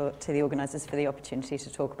much to the organisers for the opportunity to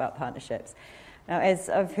talk about partnerships. Now, as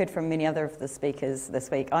I've heard from many other of the speakers this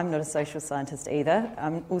week, I'm not a social scientist either.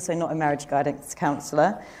 I'm also not a marriage guidance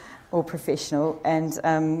counsellor or professional, and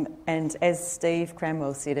as Steve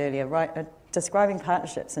Cranwell said earlier, describing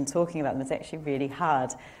partnerships and talking about them is actually really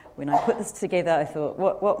hard. When I put this together, I thought,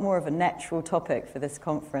 what more of a natural topic for this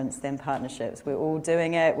conference than partnerships? We're all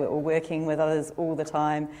doing it, we're all working with others all the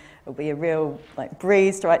time. It'll be a real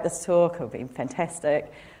breeze to write this talk, it'll be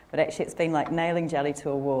fantastic. But actually it's been like nailing jelly to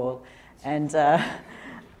a wall. And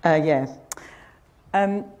yeah.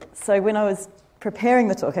 So when I was preparing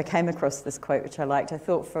the talk, I came across this quote which I liked. I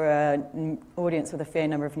thought for an audience with a fair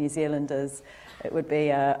number of New Zealanders, it would be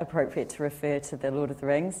appropriate to refer to the Lord of the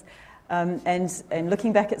Rings. And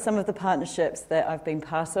looking back at some of the partnerships that I've been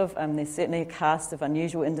part of, there's certainly a cast of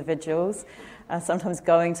unusual individuals, sometimes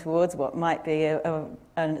going towards what might be a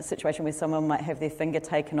situation where someone might have their finger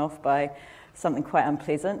taken off by something quite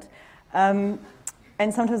unpleasant. And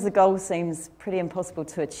sometimes the goal seems pretty impossible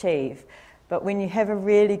to achieve. But when you have a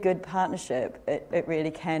really good partnership, it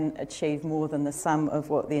really can achieve more than the sum of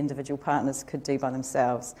what the individual partners could do by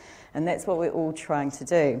themselves. And that's what we're all trying to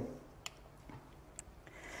do.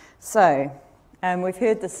 So, we've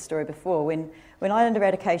heard this story before. When island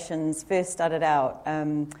eradications first started out,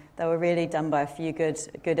 they were really done by a few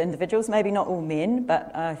good individuals, maybe not all men,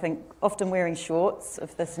 but I think often wearing shorts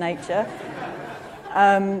of this nature,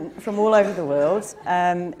 from all over the world,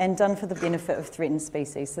 and done for the benefit of threatened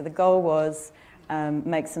species. So the goal was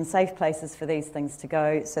make some safe places for these things to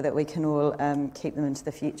go so that we can all keep them into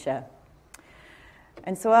the future.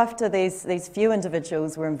 And so after these few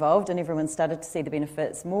individuals were involved and everyone started to see the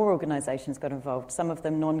benefits, more organisations got involved, some of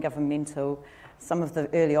them non-governmental. Some of the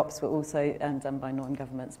early ops were also done by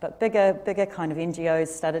non-governments, but bigger kind of NGOs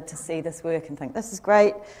started to see this work and think, this is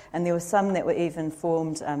great, and there were some that were even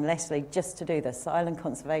formed latterly just to do this. So Island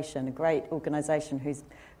Conservation, a great organisation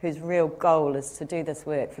whose real goal is to do this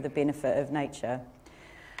work for the benefit of nature.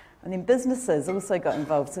 And then businesses also got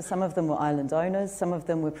involved, so some of them were island owners, some of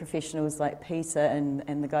them were professionals like Peter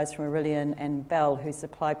and the guys from Aurelian and Bell who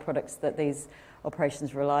supply products that these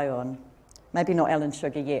operations rely on. Maybe not Alan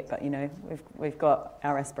Sugar yet, but you know, we've got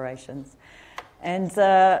our aspirations. And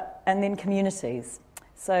then communities.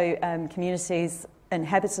 So communities,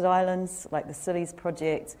 inhabited islands, like the Cities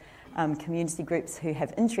Project, community groups who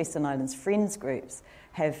have interest in islands, friends groups,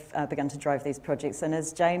 have begun to drive these projects. And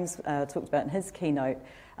as James talked about in his keynote,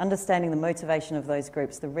 understanding the motivation of those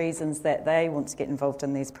groups, the reasons that they want to get involved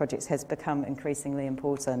in these projects has become increasingly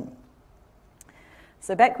important.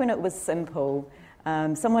 So back when it was simple,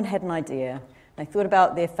 someone had an idea. They thought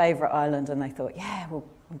about their favourite island and they thought, yeah, we'll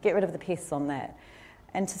get rid of the pests on that.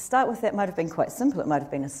 And to start with, that might have been quite simple. It might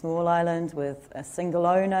have been a small island with a single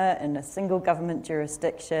owner and a single government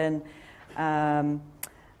jurisdiction.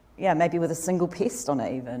 Maybe with a single pest on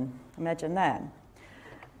it even. Imagine that.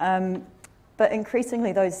 But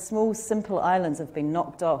increasingly, those small, simple islands have been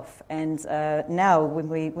knocked off. And now,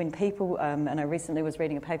 when people, and I recently was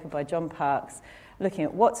reading a paper by John Parks, looking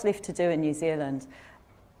at what's left to do in New Zealand,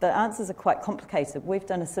 the answers are quite complicated. We've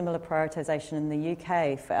done a similar prioritisation in the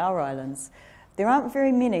UK for our islands. There aren't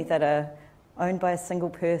very many that are owned by a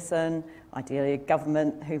single person, ideally a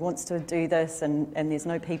government who wants to do this, and there's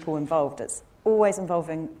no people involved. It's always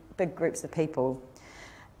involving big groups of people.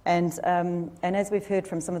 And as we've heard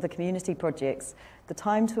from some of the community projects, the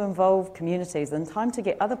time to involve communities and time to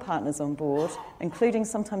get other partners on board, including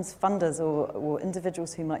sometimes funders or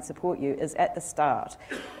individuals who might support you, is at the start.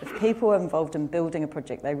 If people are involved in building a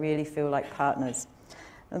project, they really feel like partners.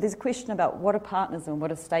 Now, there's a question about what are partners and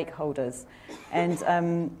what are stakeholders.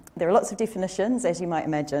 And there are lots of definitions, as you might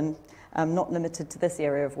imagine, not limited to this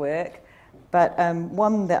area of work. But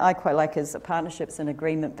one that I quite like is a partnership's an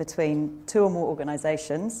agreement between two or more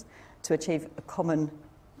organisations to achieve a common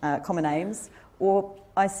aims, or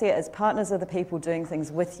I see it as partners are the people doing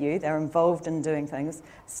things with you. They're involved in doing things.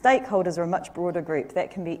 Stakeholders are a much broader group. That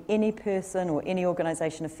can be any person or any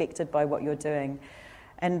organisation affected by what you're doing.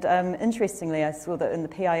 And interestingly, I saw that in the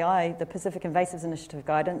PII, the Pacific Invasives Initiative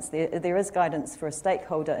guidance, there is guidance for a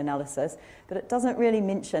stakeholder analysis, but it doesn't really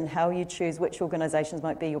mention how you choose which organisations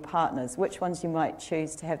might be your partners, which ones you might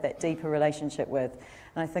choose to have that deeper relationship with.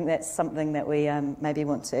 And I think that's something that we maybe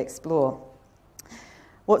want to explore.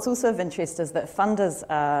 What's also of interest is that funders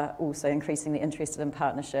are also increasingly interested in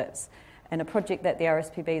partnerships. And a project that the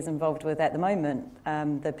RSPB is involved with at the moment,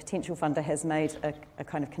 the potential funder has made a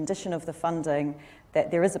kind of condition of the funding that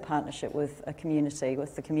there is a partnership with a community,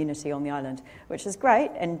 with the community on the island, which is great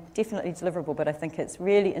and definitely deliverable, but I think it's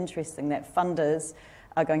really interesting that funders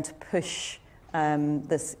are going to push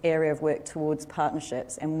this area of work towards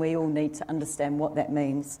partnerships, and we all need to understand what that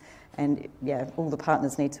means. And yeah, all the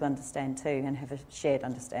partners need to understand too and have a shared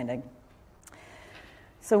understanding.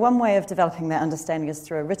 So one way of developing that understanding is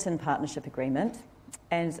through a written partnership agreement.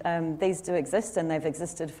 And these do exist, and they've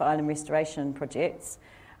existed for island restoration projects.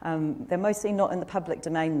 They're mostly not in the public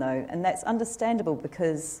domain though, and that's understandable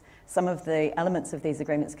because some of the elements of these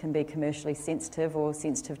agreements can be commercially sensitive or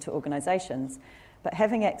sensitive to organisations. But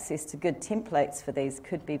having access to good templates for these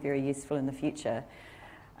could be very useful in the future.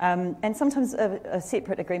 And sometimes a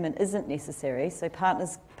separate agreement isn't necessary, so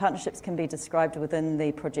partnerships can be described within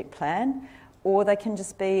the project plan, or they can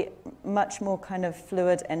just be much more kind of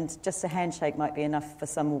fluid, and just a handshake might be enough for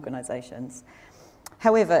some organisations.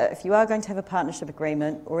 However, if you are going to have a partnership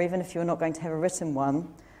agreement, or even if you're not going to have a written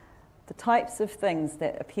one, the types of things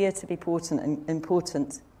that appear to be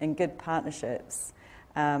important in good partnerships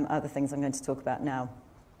are the things I'm going to talk about now.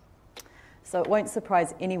 So it won't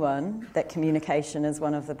surprise anyone that communication is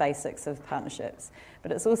one of the basics of partnerships,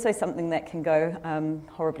 but it's also something that can go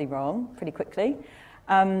horribly wrong pretty quickly.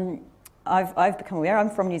 I've become aware, I'm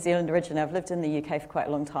from New Zealand originally, I've lived in the UK for quite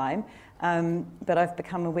a long time, but I've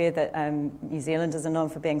become aware that New Zealanders are known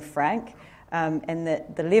for being frank, and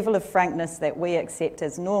that the level of frankness that we accept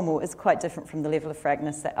as normal is quite different from the level of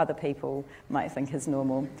frankness that other people might think is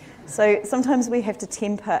normal. So sometimes we have to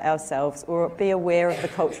temper ourselves or be aware of the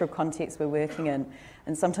cultural context we're working in,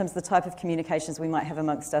 and sometimes the type of communications we might have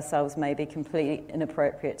amongst ourselves may be completely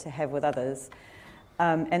inappropriate to have with others,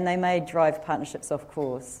 and they may drive partnerships off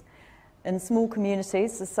course. in small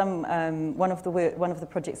communities, one of the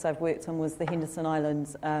projects I've worked on was the Henderson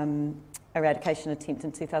Islands eradication attempt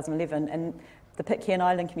in 2011, and the Pitcairn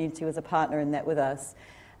Island community was a partner in that with us.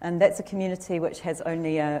 And that's a community which has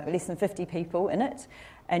only less than 50 people in it,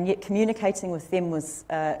 and yet communicating with them was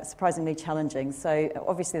surprisingly challenging. So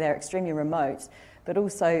obviously they're extremely remote, but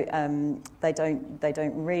also they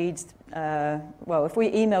don't read. Well, if we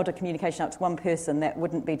emailed a communication out to one person, that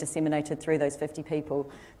wouldn't be disseminated through those 50 people.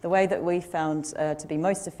 The way that we found to be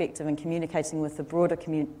most effective in communicating with the broader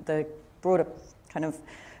kind of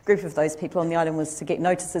group of those people on the island was to get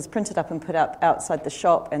notices printed up and put up outside the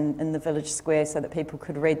shop and in the village square so that people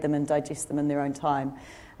could read them and digest them in their own time.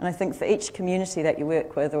 And I think for each community that you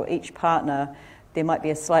work with or each partner, there might be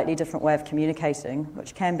a slightly different way of communicating,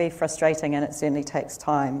 which can be frustrating, and it certainly takes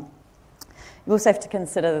time. You also have to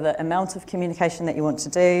consider the amount of communication that you want to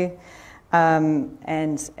do,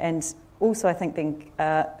 and also I think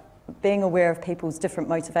being aware of people's different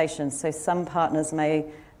motivations. So some partners may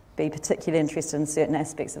be particularly interested in certain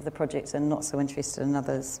aspects of the project and not so interested in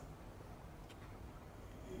others.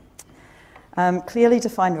 Clearly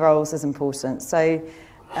defined roles is important. So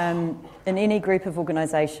in any group of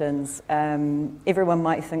organisations, everyone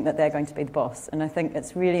might think that they're going to be the boss, and I think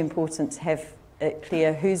it's really important to have it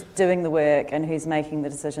clear who's doing the work and who's making the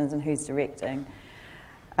decisions and who's directing.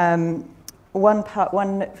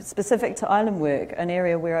 One specific to island work, an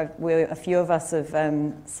area where a few of us have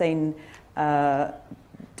seen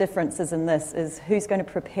differences in this is who's going to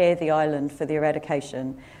prepare the island for the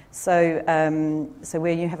eradication. So,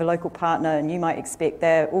 where you have a local partner and you might expect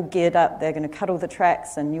they're all geared up, they're going to cut all the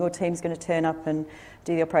tracks and your team's going to turn up and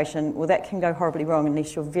do the operation, well, that can go horribly wrong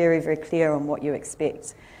unless you're very, very clear on what you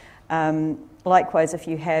expect. Likewise, if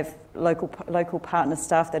you have local partner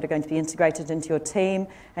staff that are going to be integrated into your team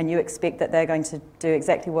and you expect that they're going to do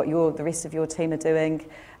exactly what the rest of your team are doing,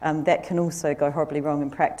 that can also go horribly wrong in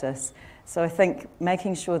practice. So I think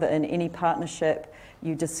making sure that in any partnership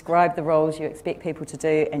you describe the roles you expect people to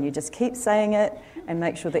do and you just keep saying it and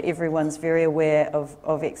make sure that everyone's very aware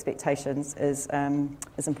of expectations is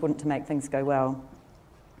important to make things go well.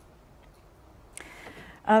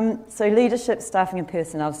 So leadership, staffing and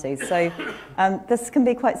personalities. So this can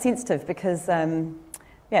be quite sensitive because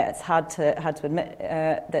it's hard to admit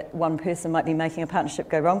that one person might be making a partnership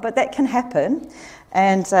go wrong, but that can happen,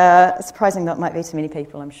 and surprising that might be to many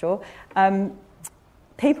people, I'm sure.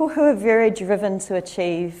 People who are very driven to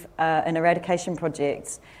achieve an eradication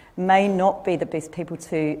project may not be the best people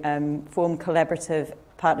to form collaborative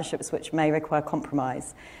partnerships which may require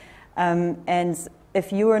compromise. And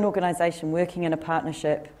if you are an organisation working in a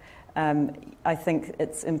partnership, I think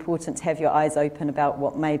it's important to have your eyes open about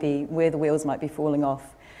where the wheels might be falling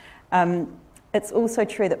off. It's also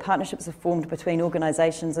true that partnerships are formed between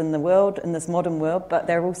organisations in the world, in this modern world, but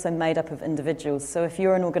they're also made up of individuals. So if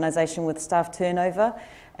you're an organisation with staff turnover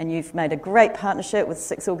and you've made a great partnership with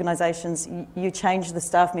 6 organisations, you change the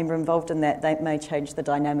staff member involved in that, they may change the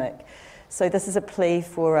dynamic. So this is a plea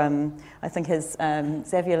for, I think as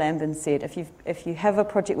Xavier Lambin said, if you have a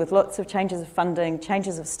project with lots of changes of funding,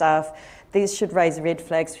 changes of staff, these should raise red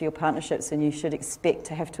flags for your partnerships, and you should expect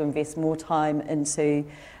to have to invest more time into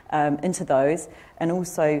those. And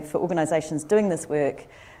also for organisations doing this work,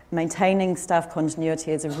 maintaining staff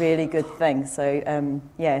continuity is a really good thing. So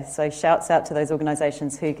so shouts out to those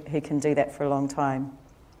organisations who can do that for a long time.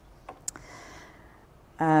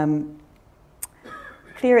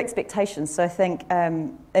 Clear expectations. So I think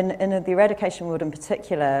in the eradication world in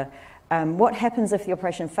particular, what happens if the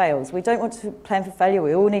operation fails? We don't want to plan for failure,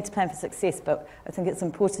 we all need to plan for success, but I think it's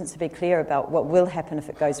important to be clear about what will happen if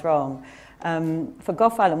it goes wrong. For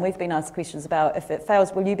Gough Island, we've been asked questions about if it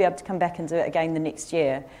fails, will you be able to come back and do it again the next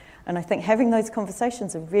year? And I think having those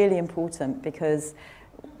conversations are really important because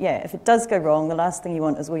if it does go wrong, the last thing you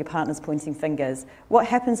want is all your partners pointing fingers. What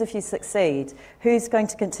happens if you succeed? Who's going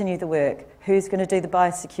to continue the work? Who's going to do the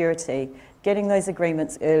biosecurity? Getting those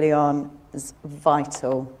agreements early on is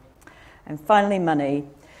vital. And finally, money.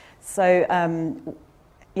 So, in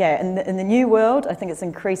the new world, I think it's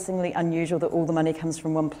increasingly unusual that all the money comes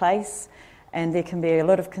from one place, and there can be a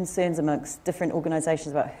lot of concerns amongst different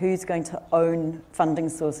organisations about who's going to own funding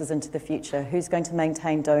sources into the future, who's going to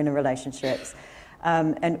maintain donor relationships.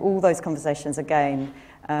 And all those conversations, again,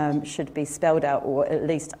 should be spelled out or at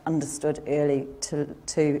least understood early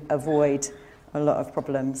to avoid a lot of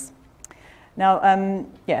problems. Now,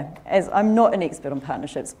 as I'm not an expert on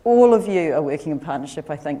partnerships, all of you are working in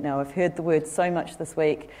partnership, I think, now. I've heard the word so much this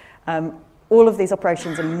week. all of these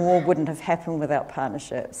operations and more wouldn't have happened without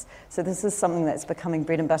partnerships. So this is something that's becoming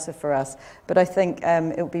bread and butter for us. But I think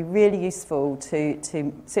it would be really useful to,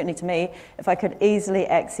 certainly to me, if I could easily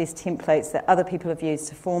access templates that other people have used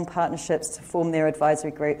to form partnerships, to form their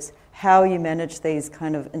advisory groups, how you manage these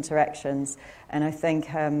kind of interactions. And I think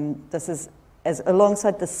this is,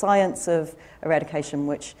 alongside the science of eradication,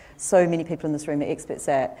 which so many people in this room are experts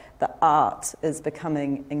at, the art is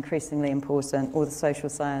becoming increasingly important, or the social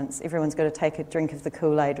science. Everyone's got to take a drink of the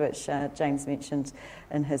Kool-Aid, which James mentioned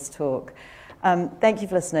in his talk. Thank you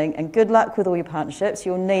for listening, and good luck with all your partnerships.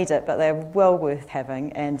 You'll need it, but they're well worth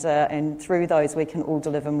having, and through those we can all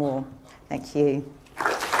deliver more. Thank you.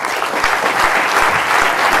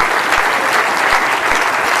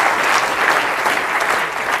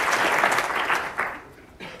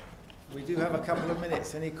 We do have a couple of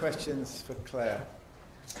minutes. Any questions for Claire?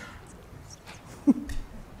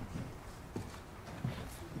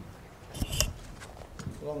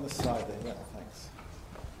 Along the side there, yeah, thanks.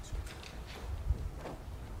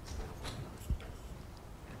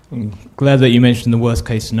 I'm glad that you mentioned the worst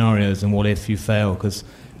case scenarios and what if you fail, because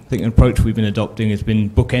I think an approach we've been adopting has been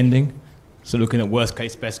bookending. So looking at worst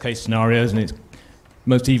case, best case scenarios, and it's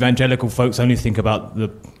most evangelical folks only think about the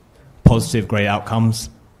positive, great outcomes,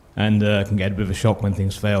 and can get a bit of a shock when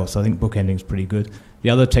things fail. So I think bookending is pretty good. The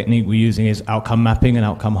other technique we're using is outcome mapping and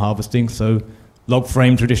outcome harvesting. So log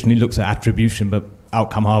frame traditionally looks at attribution, but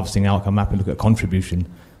outcome harvesting, outcome mapping look at contribution.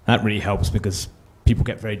 That really helps because people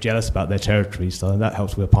get very jealous about their territories, so that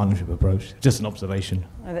helps with a partnership approach. Just an observation.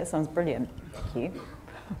 Oh, that sounds brilliant. Thank you.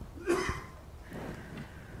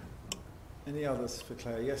 Any others for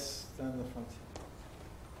Claire? Yes, down the front.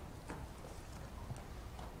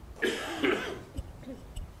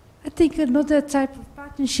 I think another type of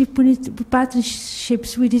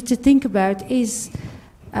partnerships we need to think about is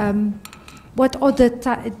what other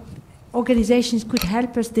organizations could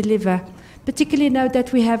help us deliver, particularly now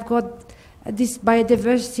that we have got this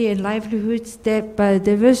biodiversity and livelihoods, the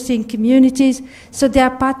biodiversity in communities. So there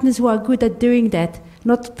are partners who are good at doing that,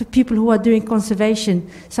 not people who are doing conservation.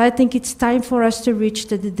 So I think it's time for us to reach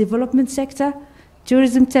to the development sector,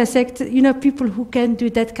 tourism sector, you know, people who can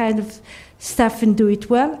do that kind of stuff and do it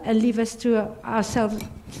well, and leave us to ourselves,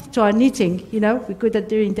 to our knitting. You know, we're good at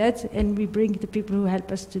doing that, and we bring the people who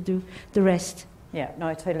help us to do the rest. Yeah, no,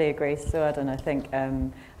 I totally agree, Stuart, and I think I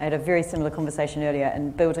had a very similar conversation earlier,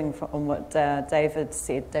 and building on what David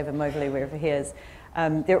said, David Mobley, wherever he is,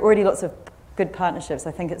 there are already lots of good partnerships.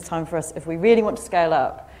 I think it's time for us, if we really want to scale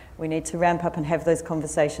up, we need to ramp up and have those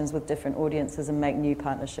conversations with different audiences and make new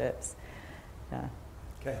partnerships. Yeah.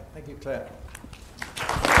 Okay, thank you, Claire.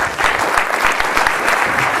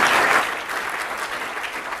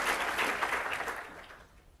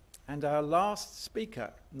 And our last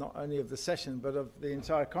speaker, not only of the session, but of the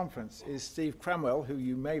entire conference, is Steve Cranwell, who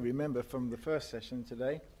you may remember from the first session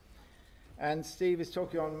today. And Steve is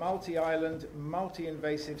talking on multi-island,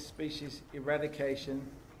 multi-invasive species eradication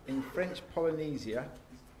in French Polynesia,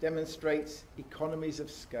 demonstrates economies of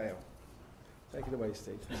scale. Take it away,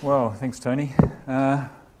 Steve. Well, thanks, Tony. You're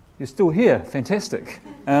still here. Fantastic.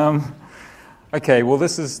 Okay, well,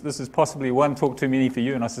 this is possibly one talk too many for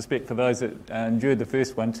you, and I suspect for those that endured the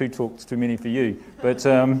first one, 2 talks too many for you. But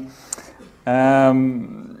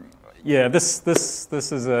yeah, this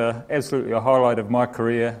is absolutely a highlight of my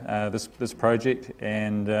career. This project,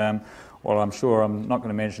 and while I'm sure I'm not going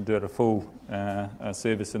to manage to do it a full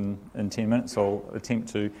service in 10 minutes, I'll attempt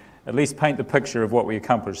to at least paint the picture of what we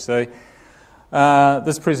accomplished. So.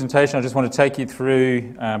 This presentation, I just want to take you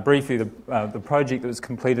through briefly the project that was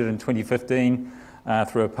completed in 2015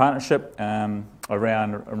 through a partnership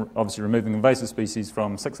around obviously removing invasive species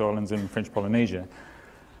from 6 islands in French Polynesia.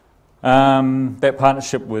 That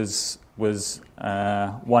partnership was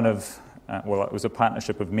one of, well, it was a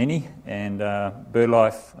partnership of many, and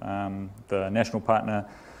BirdLife, the national partner,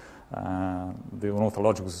 the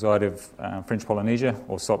Ornithological Society of French Polynesia,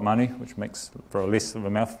 or SOPMANU, which makes for a less of a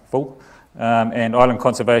mouthful, and Island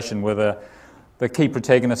Conservation were the key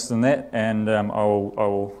protagonists in that, and I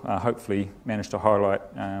will hopefully manage to highlight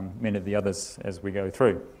many of the others as we go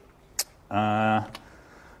through.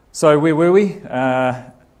 So where were we?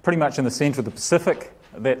 Pretty much in the centre of the Pacific.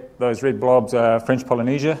 Those red blobs are French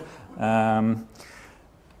Polynesia.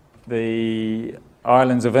 The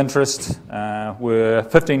islands of interest were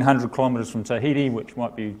 1,500 kilometres from Tahiti, which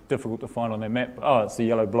might be difficult to find on their map. Oh, it's the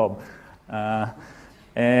yellow blob.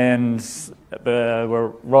 And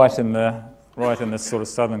we're right in the sort of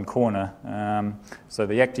southern corner. So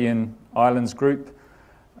the Actian Islands group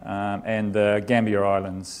and the Gambier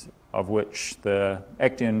Islands, of which the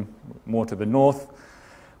Actian more to the north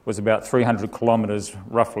was about 300 kilometres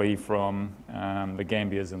roughly from the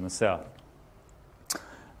Gambiers in the south.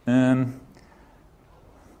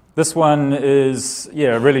 This one is,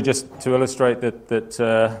 really just to illustrate that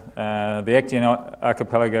the Actian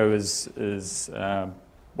archipelago is it's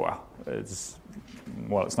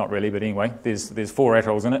not really, but anyway, there's 4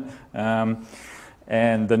 atolls in it,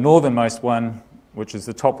 and the northernmost one, which is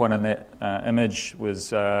the top one in that image,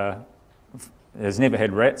 has never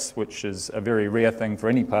had rats, which is a very rare thing for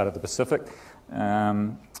any part of the Pacific,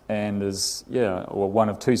 and is one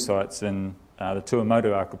of 2 sites in the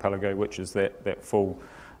Tuamotu archipelago, which is that full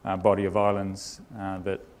body of islands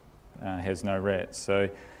that has no rats. So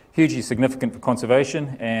hugely significant for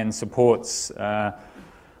conservation and supports the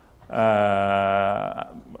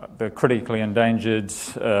critically endangered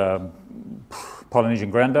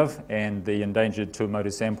Polynesian ground dove and the endangered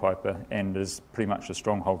Tuamotu sandpiper, and is pretty much a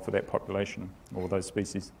stronghold for that population, or those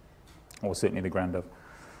species, or certainly the ground dove.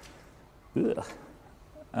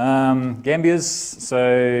 Gambiers, so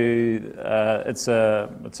it's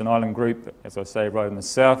an island group, as I say, right in the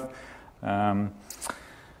south.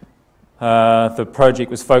 The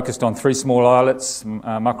project was focused on 3 small islets,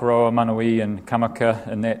 Makaroa, Manui and Kamaka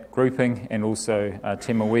in that grouping, and also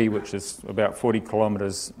Temui, which is about 40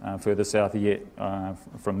 kilometres further south yet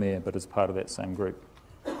from there, but is part of that same group.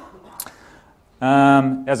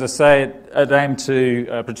 As I say, it aimed to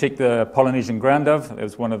protect the Polynesian ground dove. It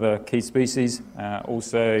was one of the key species.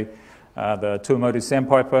 Also, the Tuamotu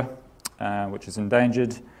sandpiper, which is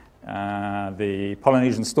endangered. The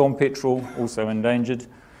Polynesian storm petrel, also endangered.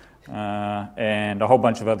 And a whole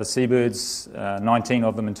bunch of other seabirds, 19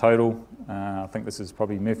 of them in total. I think this is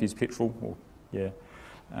probably Murphy's petrel.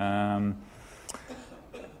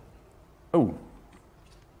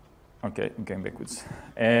 Okay, I'm going backwards.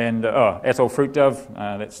 And atoll fruit dove,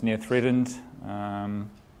 that's near threatened.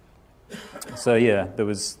 So yeah, there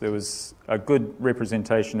was a good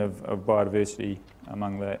representation of biodiversity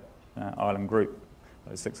among that island group,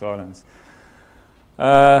 those 6 islands.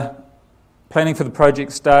 Planning for the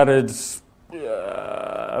project started it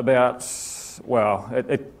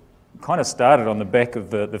kind of started on the back of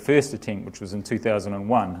the first attempt, which was in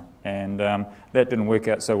 2001, and that didn't work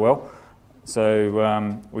out so well.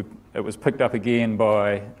 So it was picked up again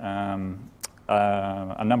by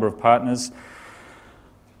a number of partners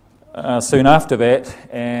soon after that,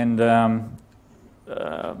 and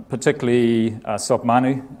particularly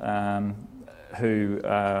Sopmanu, who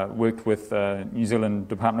worked with New Zealand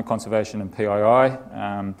Department of Conservation and PII,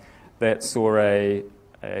 that saw a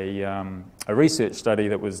research study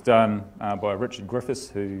that was done by Richard Griffiths,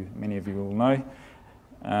 who many of you will know,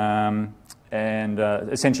 and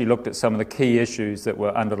essentially looked at some of the key issues that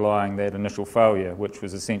were underlying that initial failure, which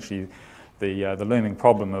was essentially the looming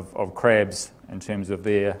problem of crabs in terms of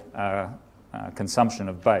their consumption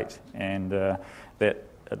of bait, and that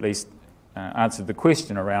at least answered the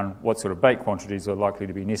question around what sort of bait quantities are likely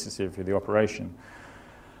to be necessary for the operation.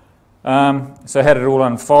 So how did it all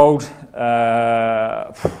unfold?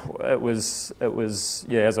 It was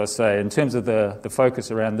as I say, in terms of the focus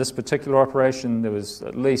around this particular operation, there was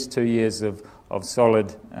at least 2 years of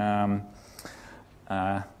solid, or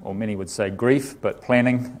many would say grief, but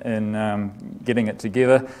planning in getting it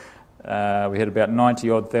together. We had about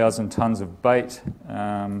 90-odd thousand tonnes of bait,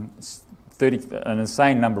 an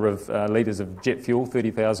insane number of litres of jet fuel,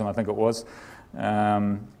 30,000 I think it was,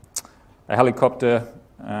 a helicopter,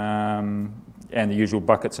 and the usual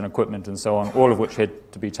buckets and equipment and so on, all of which had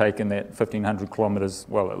to be taken that 1,500 kilometres,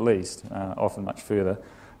 well at least, often much further,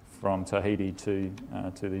 from Tahiti to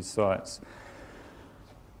these sites.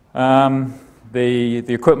 The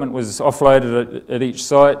equipment was offloaded at each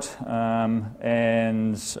site,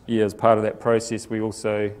 and as part of that process we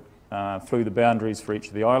also flew the boundaries for each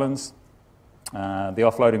of the islands. The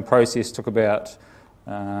offloading process took about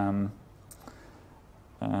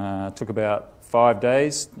 5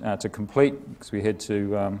 days to complete, because we had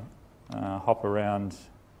to hop around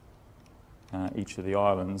each of the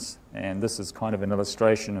islands, and this is kind of an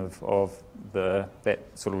illustration of that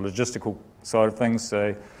sort of logistical side of things.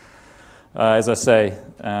 So as I say,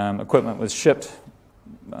 equipment was shipped,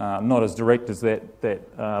 not as direct as that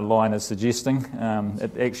line is suggesting.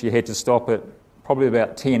 It actually had to stop at probably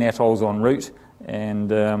about 10 atolls en route, and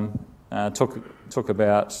took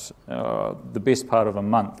about the best part of a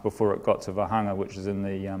month before it got to Vahanga, which is in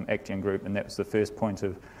the Actian group, and that was the first point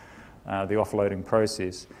of the offloading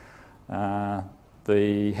process.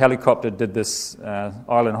 The helicopter did this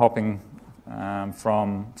island hopping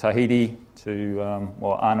from Tahiti to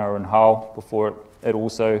Ana and Hao before it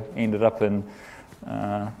also ended up in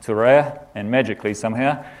Turea, and magically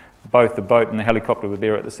somehow both the boat and the helicopter were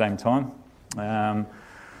there at the same time.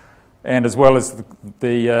 and as well as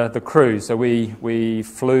the crew. So we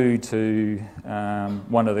flew to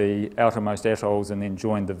one of the outermost atolls and then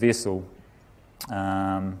joined the vessel.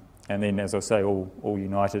 And then, as I say, all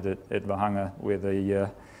united at Vahanga, where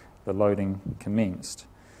the loading commenced.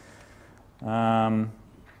 And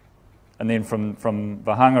then from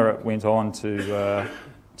Vahanga, it went on to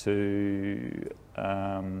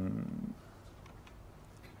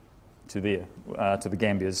the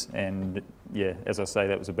Gambiers, and yeah, as I say,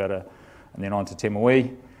 that was about and then on to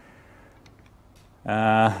Temui,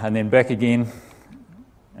 and then back again,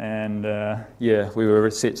 and yeah, we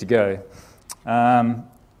were set to go.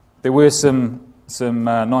 There were some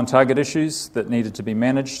non-target issues that needed to be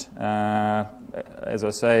managed. As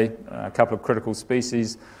I say, a couple of critical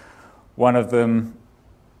species. One of them,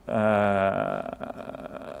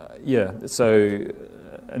 yeah, so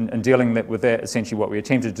in dealing with that, essentially what we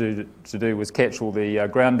attempted to do was catch all the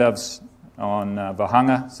ground doves on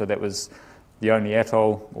Vahanga. So that was the only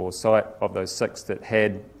atoll or site of those 6 that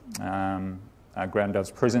had ground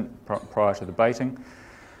doves present prior to the baiting,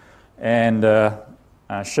 and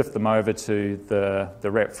shift them over to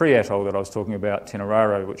the rat-free atoll that I was talking about,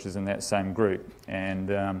 Teneraro, which is in that same group, and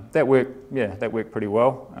that worked. Yeah, that worked pretty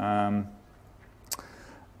well.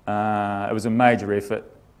 It was a major effort.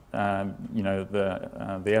 You know,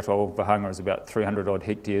 the atoll Vahanga is about 300 odd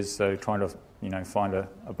hectares, so trying to find a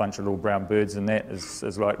bunch of little brown birds in that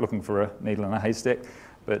is like looking for a needle in a haystack.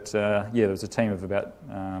 But yeah, there was a team of about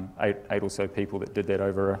eight or so people that did that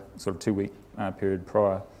over a sort of 2-week period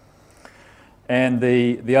prior. And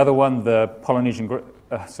the other one, the Polynesian, the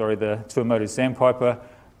Tuamotu sandpiper,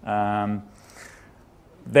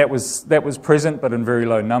 that was present, but in very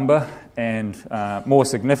low number, and more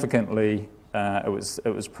significantly, it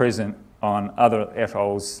was present on other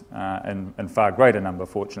atolls in far greater number,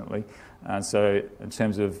 fortunately. So in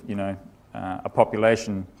terms of a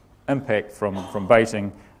population impact from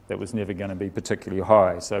baiting, that was never going to be particularly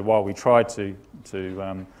high. So while we tried to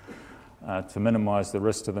minimise the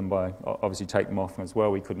risk to them by obviously take them off as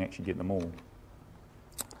well, we couldn't actually get them all.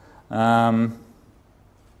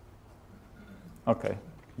 Okay,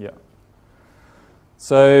 yeah.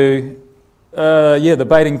 So yeah, the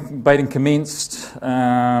baiting commenced,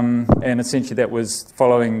 and essentially that was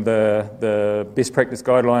following the best practice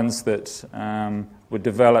guidelines that were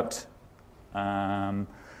developed.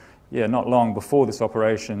 Yeah, not long before this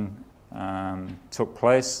operation took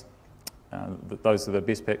place. Those are the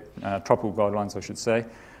best tropical guidelines, I should say,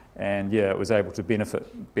 and yeah, it was able to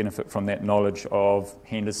benefit from that knowledge of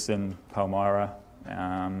Henderson, Palmyra,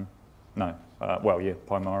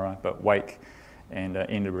 Palmyra, but Wake and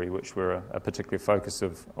Enderbury, which were a particular focus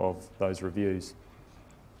of those reviews.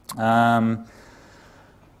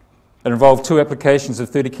 It involved 2 applications of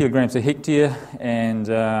 30 kilograms a hectare, and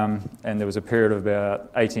there was a period of about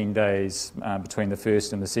 18 days between the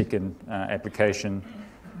first and the second application,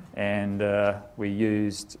 and we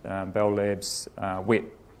used Bell Labs wet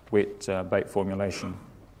bait formulation.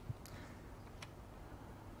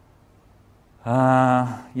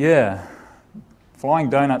 Yeah, flying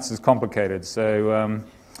donuts is complicated, so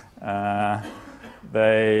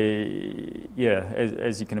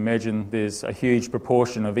as you can imagine, there's a huge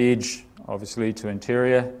proportion of edge, obviously, to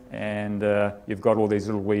interior, and you've got all these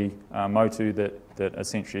little wee motu that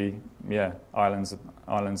essentially, islands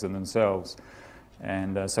in themselves.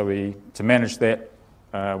 And so to manage that,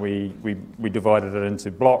 we divided it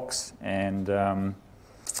into blocks, and that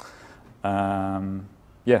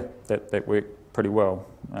worked pretty well.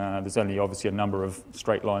 There's only obviously a number of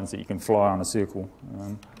straight lines that you can fly on a circle.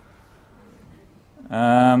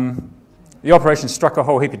 The operation struck a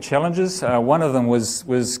whole heap of challenges. One of them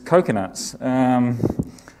was coconuts, and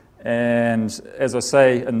as I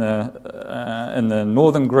say, in the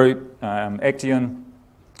northern group, Action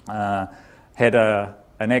had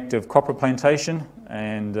an active copra plantation,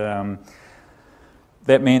 and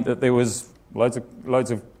that meant that there was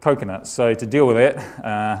loads of coconuts. So to deal with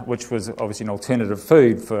that, which was obviously an alternative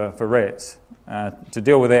food for rats, to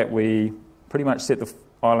deal with that, we pretty much set the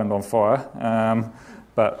island on fire,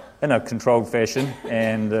 but in a controlled fashion,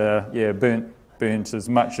 and burnt as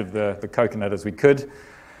much of the coconut as we could,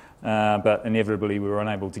 but inevitably we were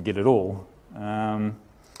unable to get it all.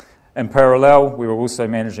 In parallel, we were also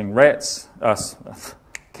managing cats,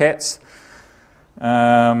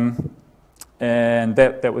 and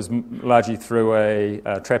that was largely through a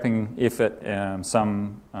trapping effort,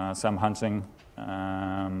 some hunting,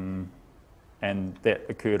 and that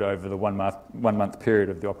occurred over the one month period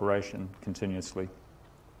of the operation continuously.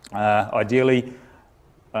 Ideally,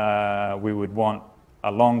 we would want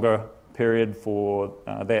a longer period for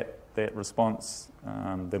that response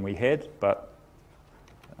than we had, but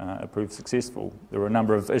it proved successful. There were a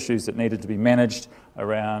number of issues that needed to be managed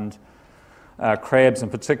around crabs in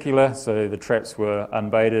particular, so the traps were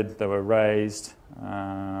unbaited, they were raised.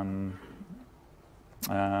 Yeah,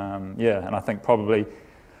 and I think probably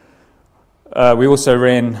we also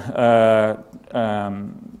ran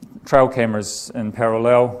trail cameras in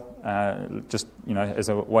parallel, just as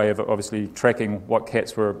a way of obviously tracking what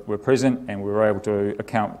cats were present, and we were able to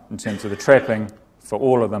account in terms of the trapping for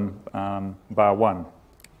all of them, bar one.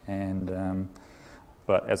 And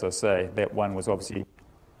but as I say, that one was obviously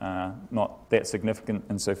not that significant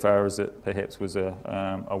insofar as it perhaps was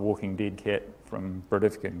a walking dead cat from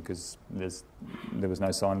Brodificum, because there was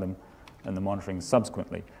no sign of them in the monitoring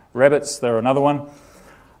subsequently. Rabbits, they're another one.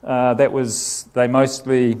 They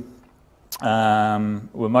mostly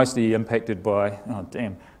were mostly impacted by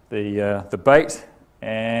the bait,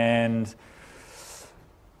 and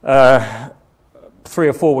 3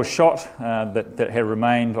 or 4 were shot that had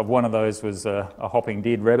remained. Of one of those was a hopping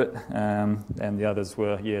dead rabbit, and the others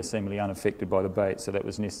were seemingly unaffected by the bait. So that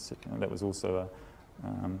was necessary. That was also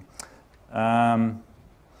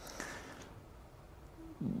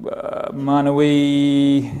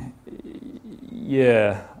Manui.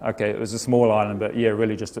 Yeah, okay, it was a small island, but yeah,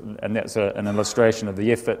 really just, and that's an illustration of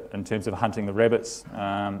the effort in terms of hunting the rabbits.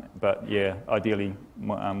 But yeah, ideally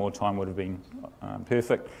more time would have been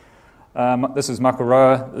perfect. This is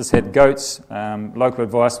Makaroa. This had goats. Local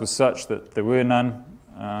advice was such that there were none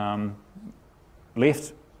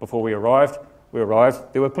left before we arrived. There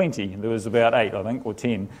were plenty. There was about 8, I think, or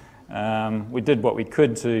 10. We did what we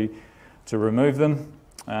could to remove them,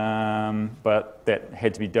 but that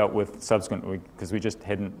had to be dealt with subsequently because we just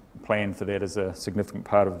hadn't planned for that as a significant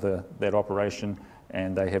part of that operation,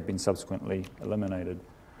 and they have been subsequently eliminated.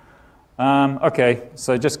 Okay,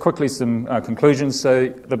 so just quickly some conclusions. So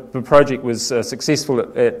the project was successful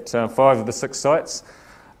at 5 of the 6 sites.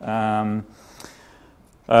 And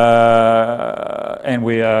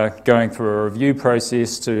we are going through a review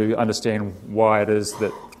process to understand why it is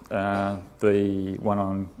that the one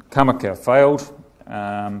on Kamaka failed.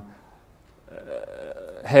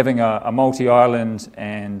 Having a multi-island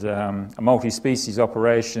and a multi-species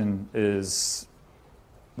operation is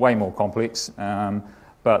way more complex,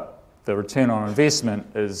 but the return on investment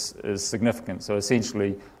is significant. So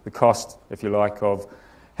essentially the cost, if you like, of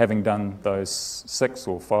having done those 6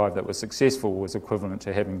 or 5 that were successful was equivalent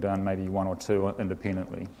to having done maybe 1 or 2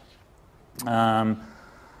 independently.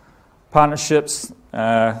 Partnerships,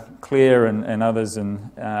 Claire and others, and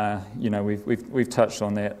we've touched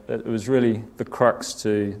on that. It was really the crux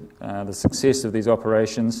to the success of these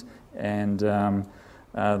operations, and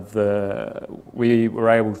we were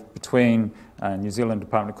able, between New Zealand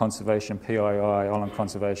Department of Conservation, PII, Island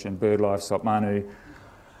Conservation, BirdLife, Sopmanu,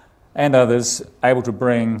 and others, able to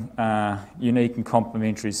bring unique and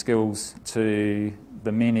complementary skills to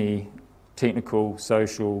the many technical,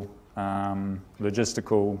 social,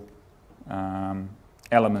 logistical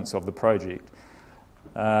elements of the project.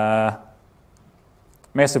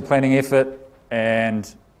 Massive planning effort,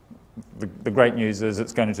 and the great news is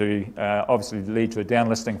it's going to obviously lead to a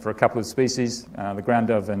downlisting for a couple of species, the ground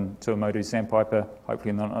dove and Tuamotu sandpiper,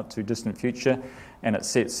 hopefully in the not too distant future, and it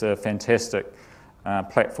sets a fantastic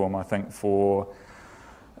platform, I think, for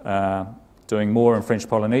doing more in French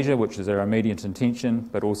Polynesia, which is our immediate intention,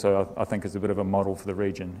 but also I think is a bit of a model for the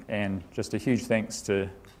region. And just a huge thanks to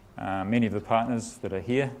many of the partners that are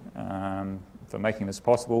here for making this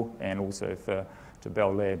possible, and also to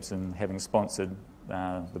Bell Labs and having sponsored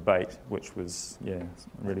the bait, which was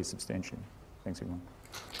really substantial. Thanks everyone.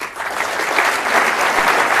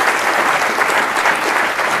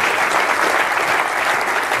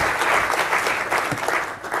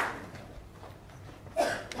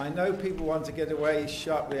 I know people want to get away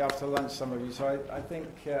sharply after lunch, some of you, so I think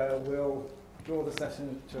we'll draw the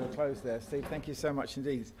session to a close there. Steve, thank you so much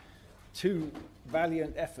indeed. 2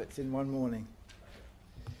 valiant efforts in one morning.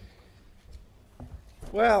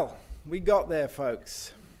 Well, we got there,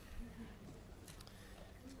 folks.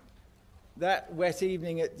 That wet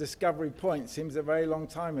evening at Discovery Point seems a very long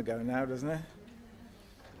time ago now, doesn't it?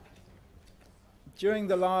 During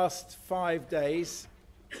the last 5 days,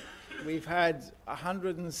 we've had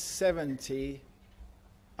 170,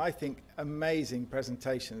 I think, amazing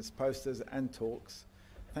presentations, posters and talks.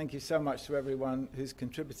 Thank you so much to everyone who's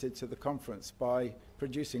contributed to the conference by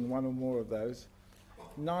producing 1 or more of those.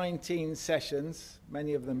 19 sessions,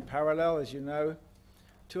 many of them parallel, as you know,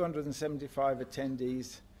 275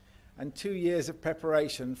 attendees, and 2 years of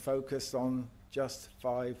preparation focused on just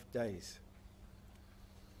 5 days.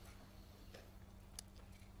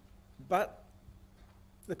 But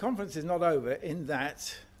the conference is not over in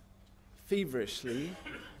that, feverishly,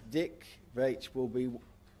 Dick Veitch will be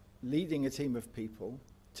leading a team of people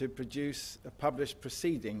to produce a published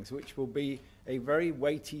proceedings, which will be a very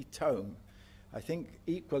weighty tome. I think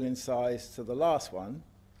equal in size to the last one,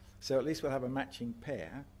 so at least we'll have a matching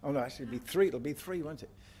pair. Oh no, actually it'll be three, won't it?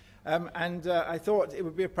 I thought it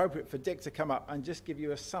would be appropriate for Dick to come up and just give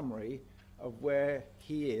you a summary of where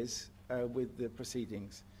he is with the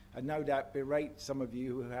proceedings, and no doubt berate some of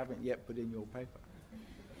you who haven't yet put in your paper.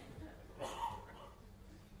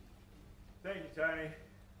 Thank you, Tony.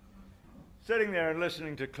 Sitting there and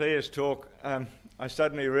listening to Claire's talk, I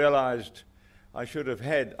suddenly realised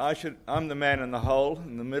I'm the man in the hole,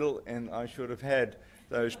 in the middle, and I should have had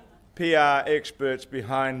those PR experts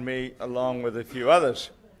behind me along with a few others.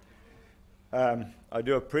 I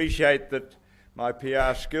do appreciate that my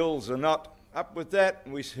PR skills are not up with that.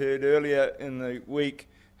 We heard earlier in the week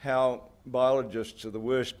how biologists are the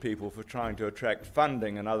worst people for trying to attract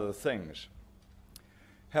funding and other things.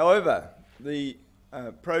 However, the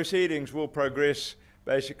proceedings will progress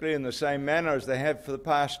basically in the same manner as they have for the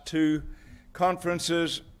past two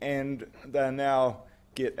conferences, and they now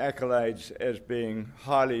get accolades as being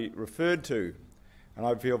highly referred to. And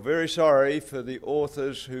I feel very sorry for the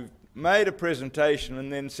authors who've made a presentation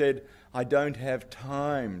and then said, I don't have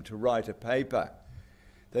time to write a paper.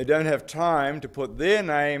 They don't have time to put their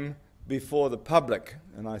name before the public,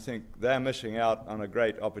 and I think they're missing out on a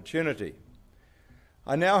great opportunity.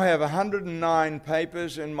 I now have 109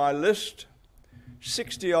 papers in my list.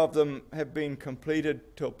 60 of them have been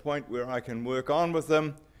completed to a point where I can work on with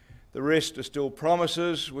them. The rest are still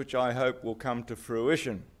promises, which I hope will come to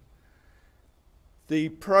fruition. The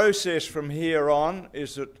process from here on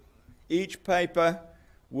is that each paper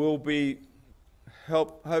will be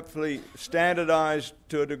hopefully standardized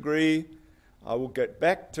to a degree. I will get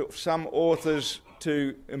back to some authors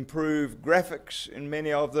to improve graphics in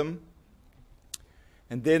many of them,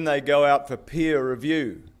 and then they go out for peer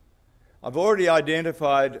review. I've already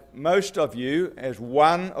identified most of you as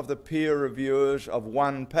one of the peer reviewers of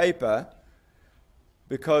one paper,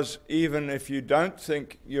 because even if you don't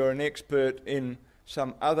think you're an expert in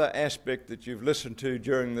some other aspect that you've listened to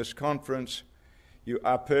during this conference, you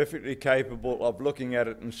are perfectly capable of looking at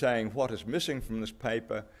it and saying, what is missing from this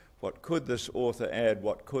paper? What could this author add?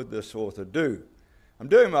 What could this author do? I'm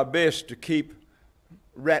doing my best to keep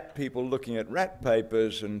rat people looking at rat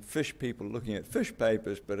papers and fish people looking at fish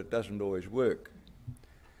papers, but it doesn't always work.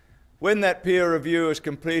 When that peer review is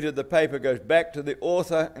completed, the paper goes back to the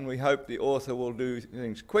author, and we hope the author will do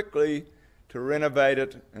things quickly to renovate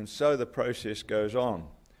it, and so the process goes on.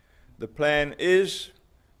 The plan is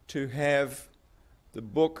to have the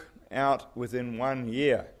book out within 1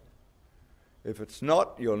 year. If it's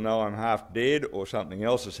not, you'll know I'm half dead or something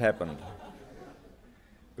else has happened.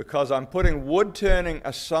 Because I'm putting wood turning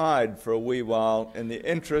aside for a wee while in the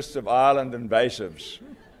interests of island invasives.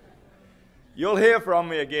 You'll hear from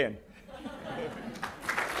me again.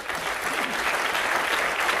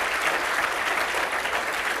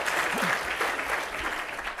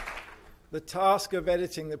 The task of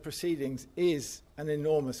editing the proceedings is an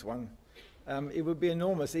enormous one. It would be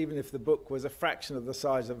enormous even if the book was a fraction of the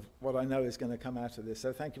size of what I know is going to come out of this.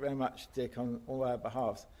 So thank you very much, Dick, on all our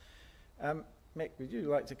behalves. Mick, would you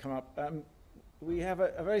like to come up? We have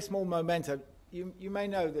a very small memento. You may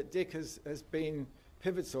know that Dick has been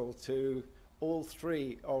pivotal to all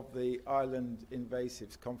three of the Island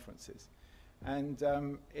Invasives conferences. And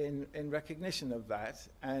in recognition of that,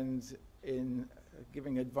 and in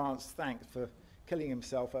giving advance thanks for killing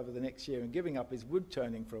himself over the next year and giving up his wood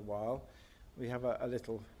turning for a while, we have a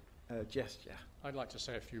little gesture. I'd like to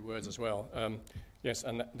say a few words as well. Yes,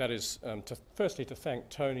 and that is firstly to thank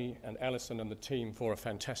Tony and Alison and the team for a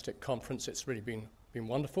fantastic conference. It's really been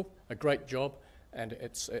wonderful, a great job, and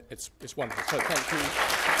it's wonderful. So thank you.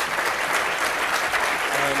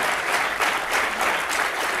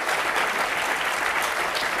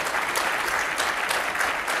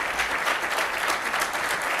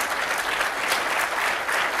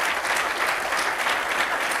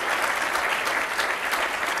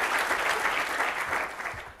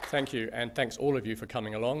 Thank you, and thanks all of you for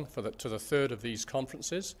coming along to the third of these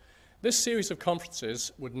conferences. This series of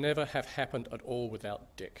conferences would never have happened at all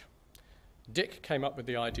without Dick. Dick came up with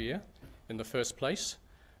the idea in the first place.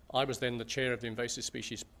 I was then the chair of the Invasive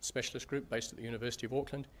Species Specialist Group based at the University of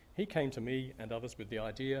Auckland. He came to me and others with the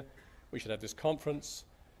idea we should have this conference,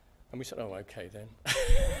 and we said, oh, okay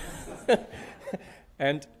then.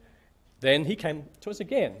 And then he came to us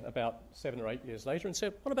again about 7 or 8 years later and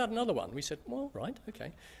said, what about another one? We said, well, right,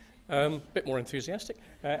 okay. Bit more enthusiastic.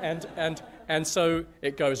 And so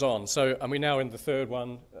it goes on. So, and we're now in the third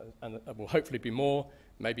one, and there will hopefully be more,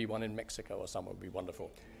 maybe one in Mexico or somewhere would be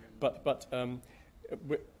wonderful.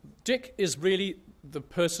 Dick is really the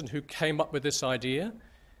person who came up with this idea.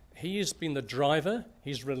 He has been the driver.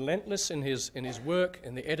 He's relentless in his work,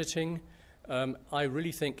 in the editing. I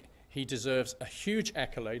really think he deserves a huge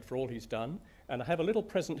accolade for all he's done. And I have a little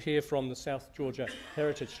present here from the South Georgia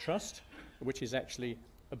Heritage Trust, which is actually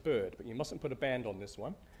a bird, but you mustn't put a band on this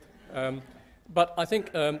one. But I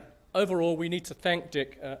think overall we need to thank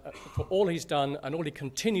Dick for all he's done and all he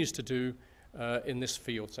continues to do in this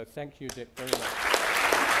field. So thank you, Dick, very much.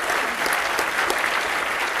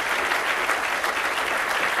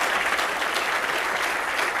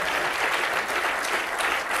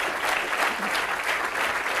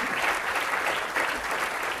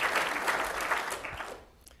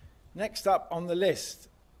 Next up on the list,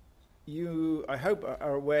 you, I hope,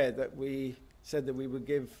 are aware that we said that we would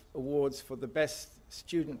give awards for the best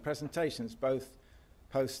student presentations, both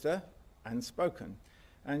poster and spoken.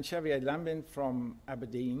 And Xavier Lambin from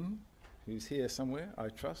Aberdeen, who's here somewhere, I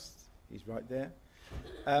trust, he's right there,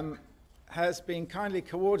 has been kindly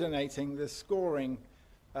coordinating the scoring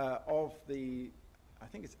of the, I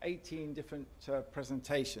think it's 18 different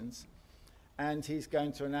presentations. And he's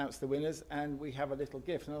going to announce the winners, and we have a little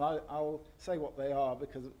gift. And I'll say what they are,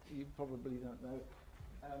 because you probably don't know.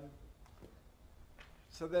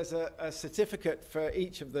 So there's a certificate for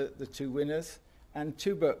each of the two winners, and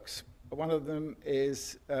 2 books. One of them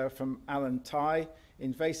is from Alan Ty,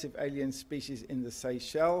 Invasive Alien Species in the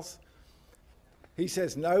Seychelles. He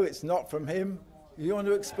says, no, it's not from him. You want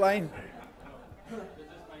to explain?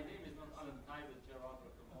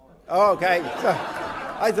 Oh, okay. So,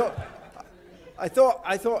 I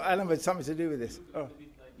thought Alan had something to do with this. Oh,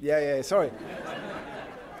 yeah, sorry.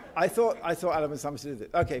 I thought Alan had something to do with it.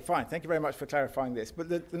 Okay, fine. Thank you very much for clarifying this. But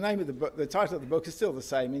the name of the book, the title of the book is still the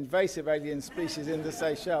same, Invasive Alien Species in the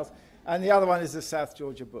Seychelles. And the other one is the South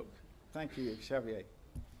Georgia book. Thank you, Xavier.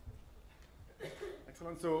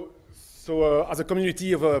 Excellent. So as a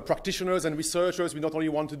community of practitioners and researchers, we not only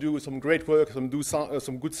want to do some great work,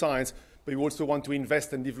 some good science, but we also want to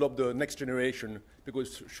invest and develop the next generation,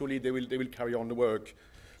 because surely they will carry on the work.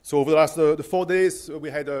 So over the last the 4 days,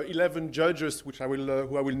 we had 11 judges, who I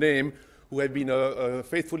will name, who have been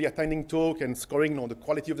faithfully attending talk and scoring on the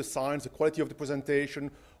quality of the science, the quality of the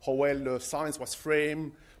presentation, how well the science was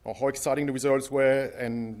framed, or how exciting the results were,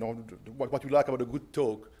 and what you like about a good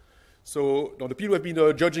talk. So the people who have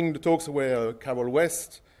been judging the talks were Carol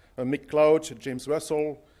West, Mick Clout, James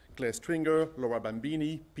Russell, Claire Stringer, Laura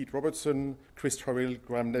Bambini, Pete Robertson, Chris Trowell,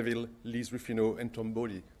 Graham Neville, Liz Ruffino, and Tom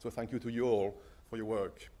Bodie. So thank you to you all for your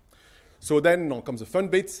work. So then comes the fun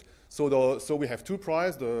bit. So we have 2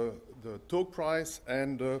 prizes, the talk prize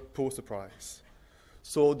and the poster prize.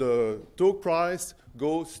 So the talk prize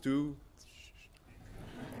goes to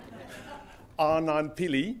Arnan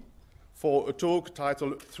Pillay for a talk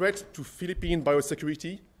titled Threat to Philippine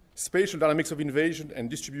Biosecurity, Spatial Dynamics of Invasion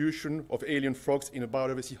and Distribution of Alien Frogs in a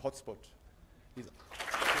Biodiversity Hotspot.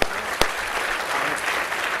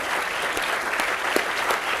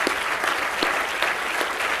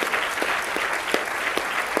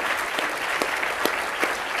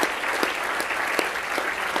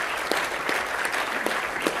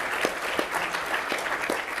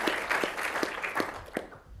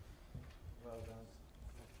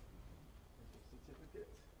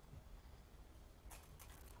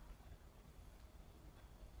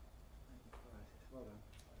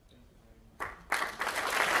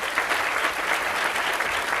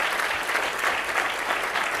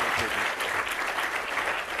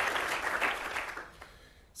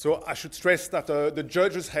 So I should stress that the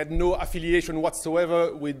judges had no affiliation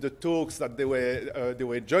whatsoever with the talks that they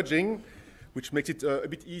were judging, which makes it a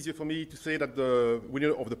bit easier for me to say that the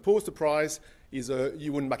winner of the poster prize is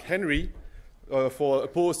Ewan McHenry for a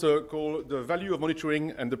poster called The Value of Monitoring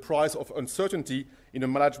and the Price of Uncertainty in the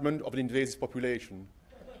Management of an Invasive Population.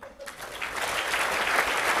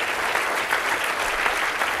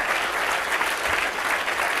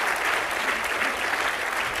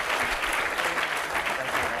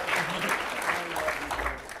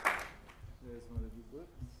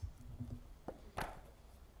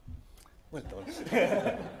 Well done. Thanks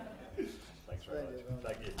very much.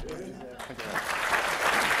 Thank you.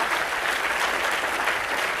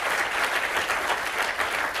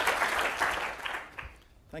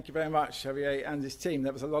 Thank you very much, Xavier and his team.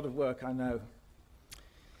 That was a lot of work, I know.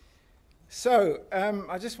 So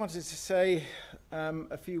I just wanted to say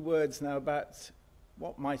a few words now about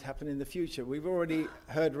what might happen in the future. We've already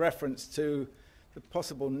heard reference to the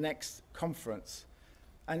possible next conference.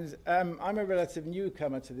 And I'm a relative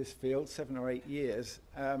newcomer to this field, 7 or 8 years.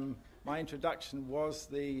 My introduction was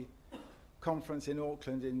the conference in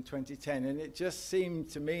Auckland in 2010, and it just seemed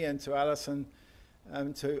to me and to Alison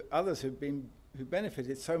and to others who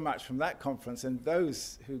benefited so much from that conference and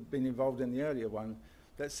those who've been involved in the earlier one,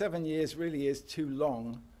 that 7 years really is too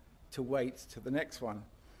long to wait to the next one.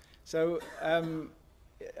 So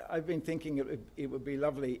I've been thinking it would be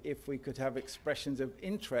lovely if we could have expressions of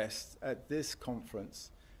interest at this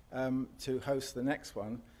conference to host the next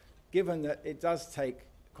one, given that it does take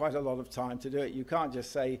quite a lot of time to do it. You can't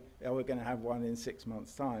just say, oh, we're going to have one in 6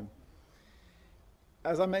 months' time.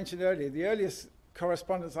 As I mentioned earlier, the earliest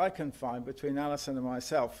correspondence I can find between Alison and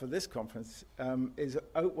myself for this conference is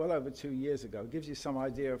well over 2 years ago. It gives you some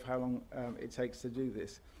idea of how long it takes to do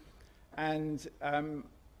this. And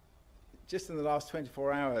just in the last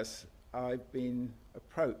 24 hours, I've been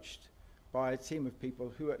approached by a team of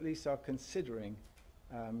people who at least are considering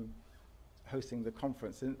hosting the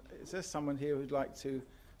conference. And is there someone here who'd like to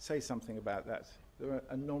say something about that? There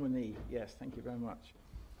a nominee? Yes, thank you very much.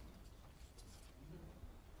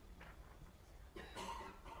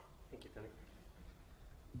 Thank you, Tony.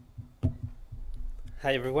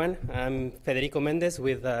 Hi, everyone. I'm Frederico Méndez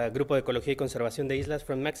with Grupo de Ecología y Conservación de Islas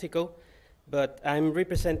from Mexico, but I'm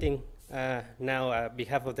representing now on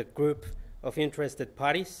behalf of the group of interested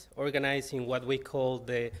parties organizing what we call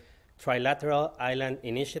the Trilateral Island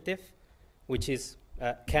Initiative, which is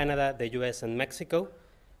Canada, the US, and Mexico.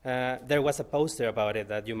 There was a poster about it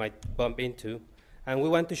that you might bump into, and we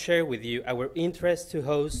want to share with you our interest to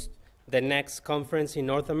host the next conference in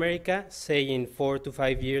North America, say in 4 to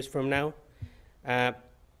 5 years from now.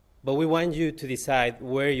 But we want you to decide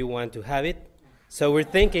where you want to have it. So we're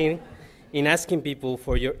thinking in asking people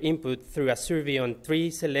for your input through a survey on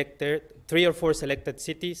 3 or 4 selected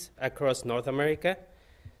cities across North America.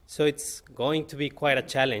 So it's going to be quite a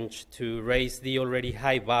challenge to raise the already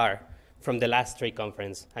high bar from the last 3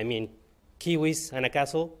 conferences. I mean, Kiwis and a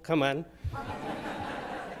castle, come on.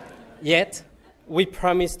 Yet, we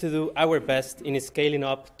promise to do our best in scaling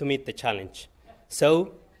up to meet the challenge.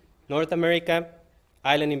 So, North America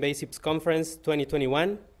Island Invasives Conference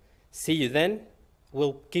 2021. See you then.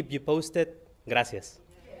 We'll keep you posted. Gracias.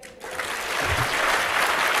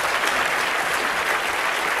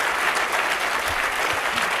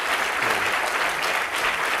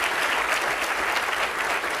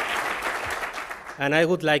 And I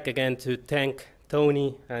would like again to thank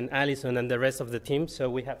Tony and Alison and the rest of the team. So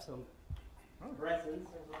we have some presents,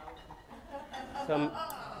 some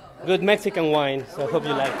good Mexican wine. So I hope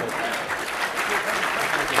you like it.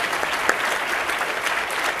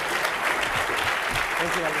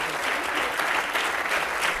 Thank you, Alison.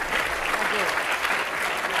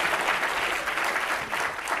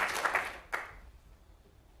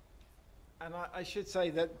 And I should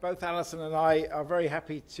say that both Alison and I are very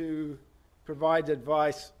happy to provide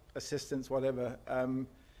advice, assistance, whatever,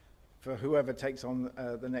 for whoever takes on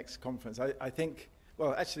the next conference. I think,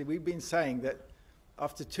 well, actually, we've been saying that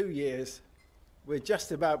after 2 years, we're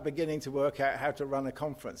just about beginning to work out how to run a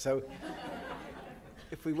conference. So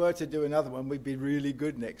if we were to do another one, we'd be really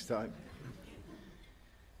good next time.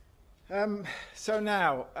 So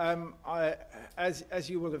now, as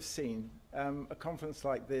you will have seen, a conference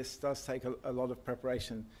like this does take a lot of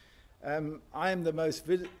preparation. I am the most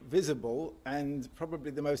visible and probably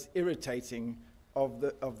the most irritating of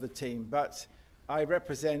the team, but I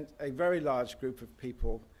represent a very large group of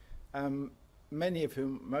people,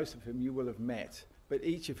 most of whom you will have met, but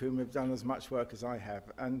each of whom have done as much work as I have,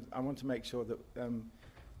 and I want to make sure that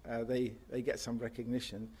they get some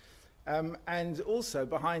recognition. And also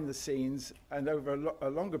behind the scenes and over a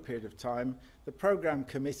longer period of time, the program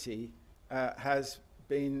committee has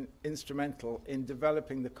been instrumental in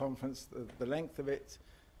developing the conference, the length of it,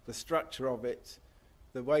 the structure of it,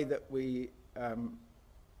 the way that we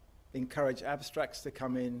encourage abstracts to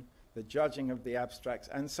come in, the judging of the abstracts,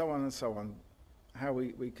 and so on, how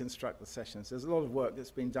we construct the sessions. There's a lot of work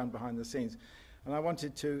that's been done behind the scenes. And I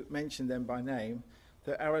wanted to mention them by name,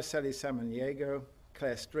 the Araceli Samaniego,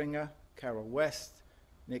 Claire Stringer, Carol West,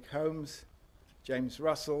 Nick Holmes, James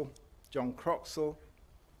Russell, John Croxall,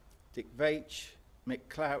 Dick Veitch, Mick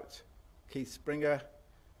Clout, Keith Springer,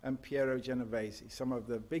 and Piero Genovese. Some of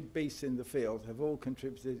the big beasts in the field have all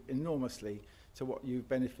contributed enormously to what you've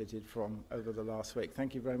benefited from over the last week.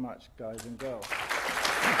 Thank you very much, guys and girls.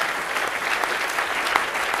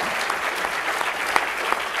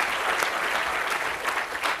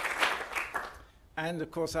 And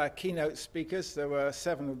of course, our keynote speakers, there were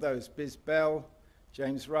 7 of those: Biz Bell,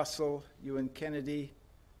 James Russell, Ewan Kennedy,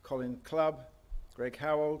 Colin Clubb, Greg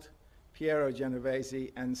Howald, Piero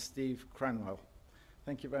Genovese, and Steve Cranwell.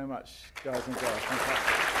 Thank you very much, guys and girls.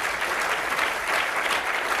 Fantastic.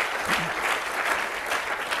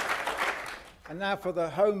 And now for the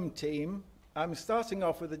home team. I'm starting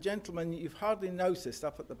off with a gentleman you've hardly noticed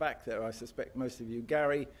up at the back there, I suspect most of you,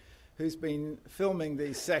 Gary, who's been filming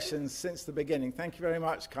these sessions since the beginning. Thank you very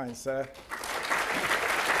much, kind sir.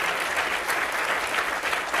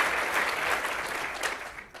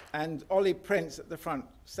 And Ollie Prince at the front.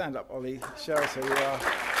 Stand up, Ollie. Show us who you are.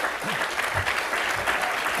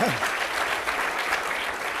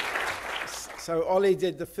 So Ollie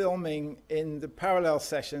did the filming in the parallel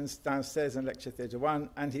sessions downstairs in Lecture Theatre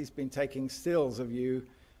 1, and he's been taking stills of you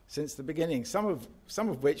since the beginning, some of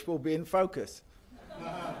which will be in focus.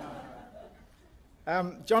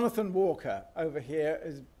 Jonathan Walker over here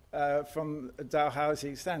is from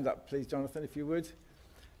Dalhousie. Stand up, please, Jonathan, if you would.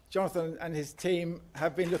 Jonathan and his team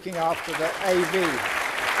have been looking after the AV.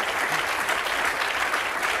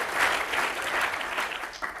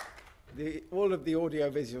 All of the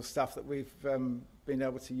audio-visual stuff that we've been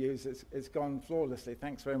able to use has gone flawlessly.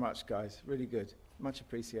 Thanks very much, guys. Really good. Much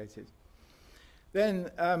appreciated.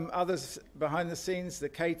 Then others behind the scenes, the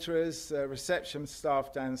caterers, reception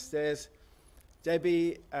staff downstairs.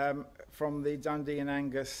 Debbie from the Dundee and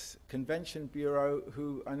Angus Convention Bureau,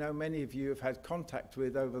 who I know many of you have had contact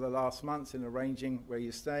with over the last months in arranging where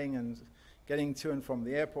you're staying and getting to and from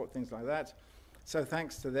the airport, things like that. So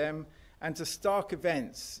thanks to them. And to Stark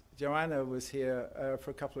Events. Joanna was here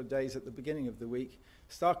for a couple of days at the beginning of the week.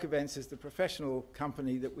 Stark Events is the professional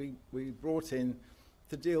company that we brought in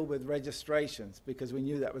to deal with registrations, because we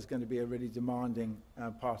knew that was going to be a really demanding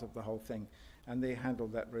part of the whole thing, and they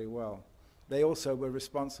handled that very well. They also were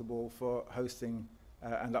responsible for hosting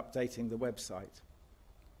and updating the website.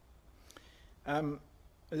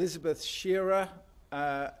 Elizabeth Shearer,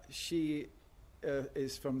 she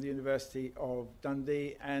is from the University of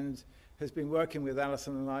Dundee and has been working with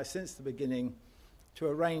Alison and I since the beginning to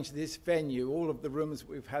arrange this venue, all of the rooms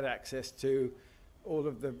we've had access to, all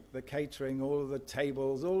of the catering, all of the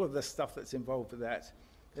tables, all of the stuff that's involved with that.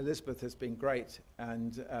 Elizabeth has been great,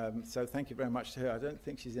 and so thank you very much to her. I don't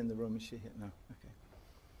think she's in the room, is she? No,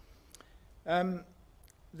 okay.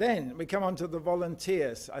 Then we come on to the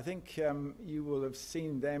volunteers. I think you will have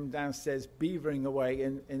seen them downstairs beavering away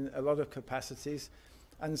in a lot of capacities,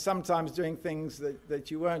 and sometimes doing things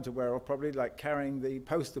that you weren't aware of, probably like carrying the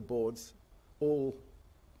poster boards, all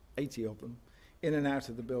 80 of them, in and out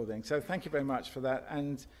of the building. So thank you very much for that.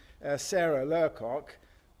 And Sarah Lurcock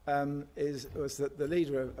was the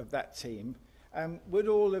leader of that team. Would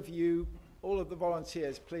all of you, all of the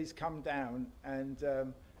volunteers, please come down and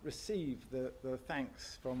receive the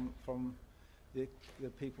thanks from the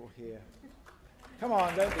people here. Come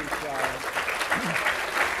on, don't be shy.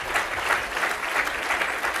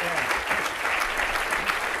 Yeah.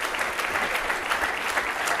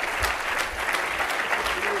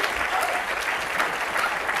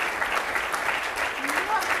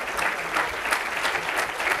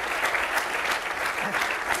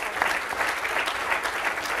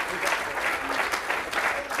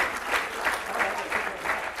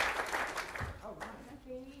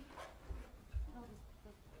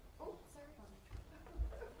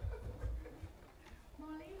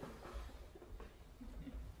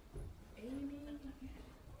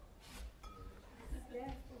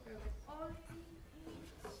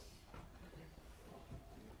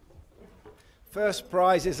 First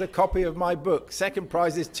prize is a copy of my book. Second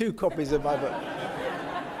prize is 2 copies of my book.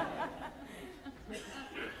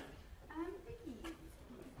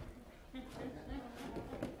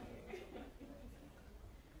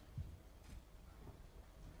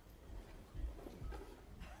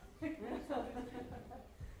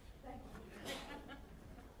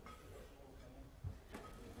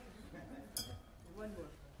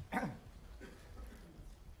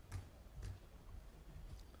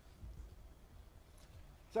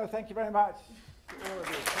 So thank you very much to all of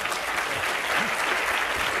you.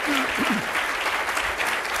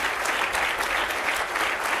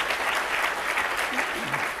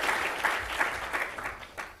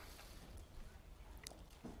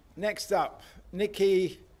 Next up,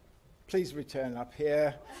 Nikki, please return up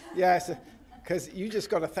here. Yes, because you just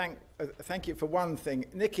got to thank you for one thing.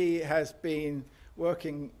 Nikki has been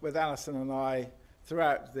working with Alison and I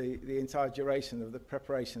throughout the entire duration of the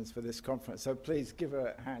preparations for this conference. So please give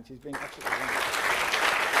her a hand. She's been absolutely wonderful.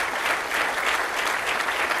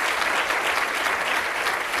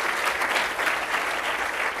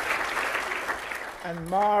 And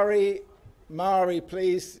Mari,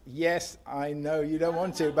 please. Yes, I know you don't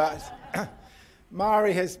want to, but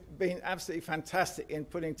Mari has been absolutely fantastic in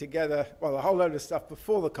putting together, well, a whole load of stuff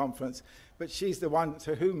before the conference, but she's the one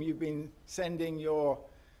to whom you've been sending your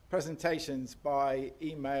presentations by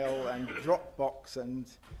email and Dropbox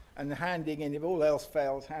and handing in, if all else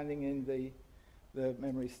fails, handing in the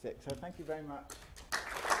memory stick. So thank you very much.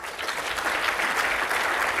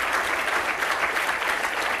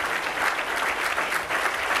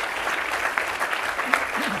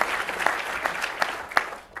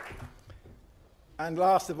 And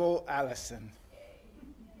last of all, Alison.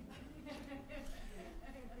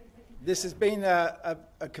 This has been a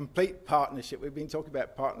complete partnership. We've been talking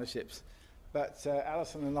about partnerships, but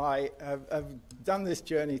Alison and I have done this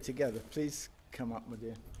journey together. Please come up, my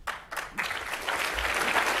dear.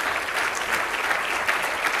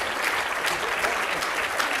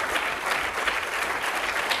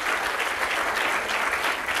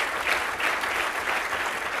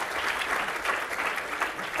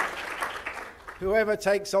 Whoever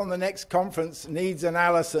takes on the next conference needs an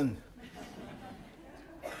Alison.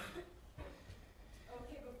 Okay,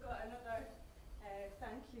 we've got another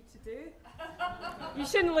thank you to do. You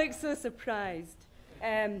shouldn't look so surprised.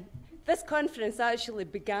 This conference actually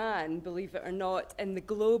began, believe it or not, in the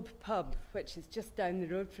Globe pub, which is just down the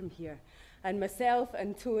road from here. And myself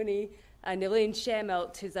and Tony and Elaine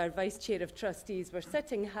Shemelt, who's our Vice Chair of Trustees, were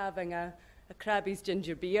sitting having a Krabby's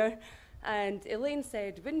ginger beer. And Elaine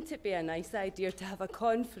said, wouldn't it be a nice idea to have a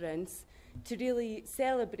conference to really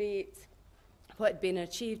celebrate what had been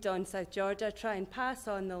achieved on South Georgia, try and pass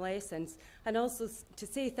on the lessons, and also to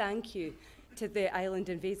say thank you to the Island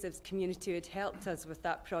Invasives community who had helped us with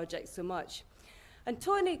that project so much. And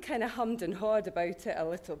Tony kind of hummed and hawed about it a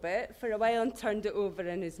little bit for a while and turned it over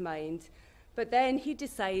in his mind. But then he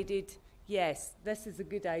decided, yes, this is a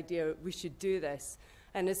good idea, we should do this.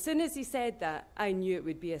 And as soon as he said that, I knew it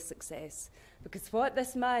would be a success. Because what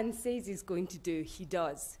this man says he's going to do, he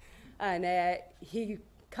does. And he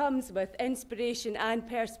comes with inspiration and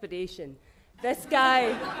perspiration. This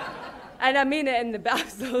guy, and I mean it in the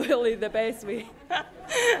absolutely the best way,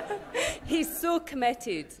 he's so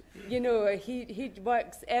committed. You know, he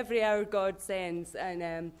works every hour God sends,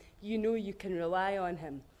 and you know you can rely on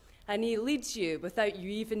him. And he leads you without you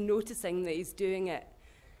even noticing that he's doing it.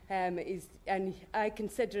 And I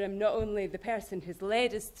consider him not only the person who's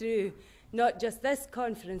led us through not just this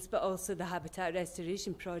conference, but also the Habitat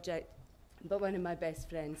Restoration Project, but one of my best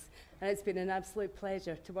friends. And it's been an absolute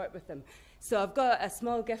pleasure to work with him. So I've got a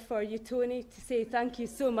small gift for you, Tony, to say thank you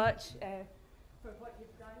so much for what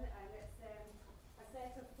you've done. And it's a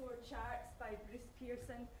set of 4 charts by Bruce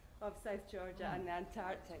Pearson of South Georgia and the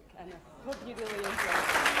Antarctic. And I hope you really enjoy it.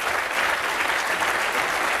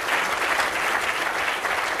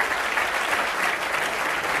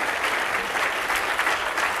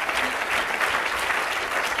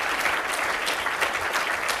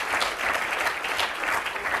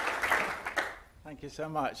 Thank you so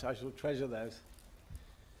much. I shall treasure those.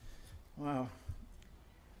 Wow.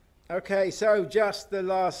 Okay, so just the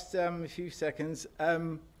last few seconds.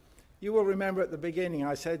 You will remember at the beginning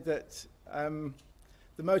I said that the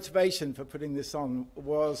motivation for putting this on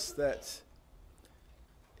was that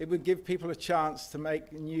it would give people a chance to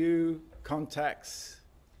make new contacts,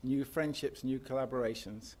 new friendships, new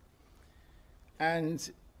collaborations.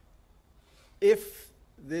 And if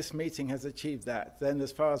this meeting has achieved that, then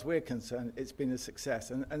as far as we're concerned, it's been a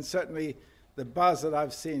success. And certainly the buzz that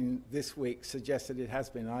I've seen this week suggests that it has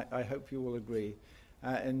been. I hope you will agree.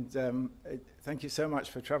 Thank you so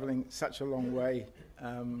much for traveling such a long way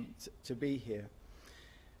to be here.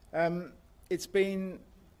 It's been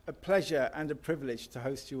a pleasure and a privilege to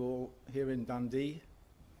host you all here in Dundee,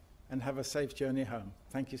 and have a safe journey home.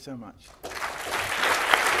 Thank you so much.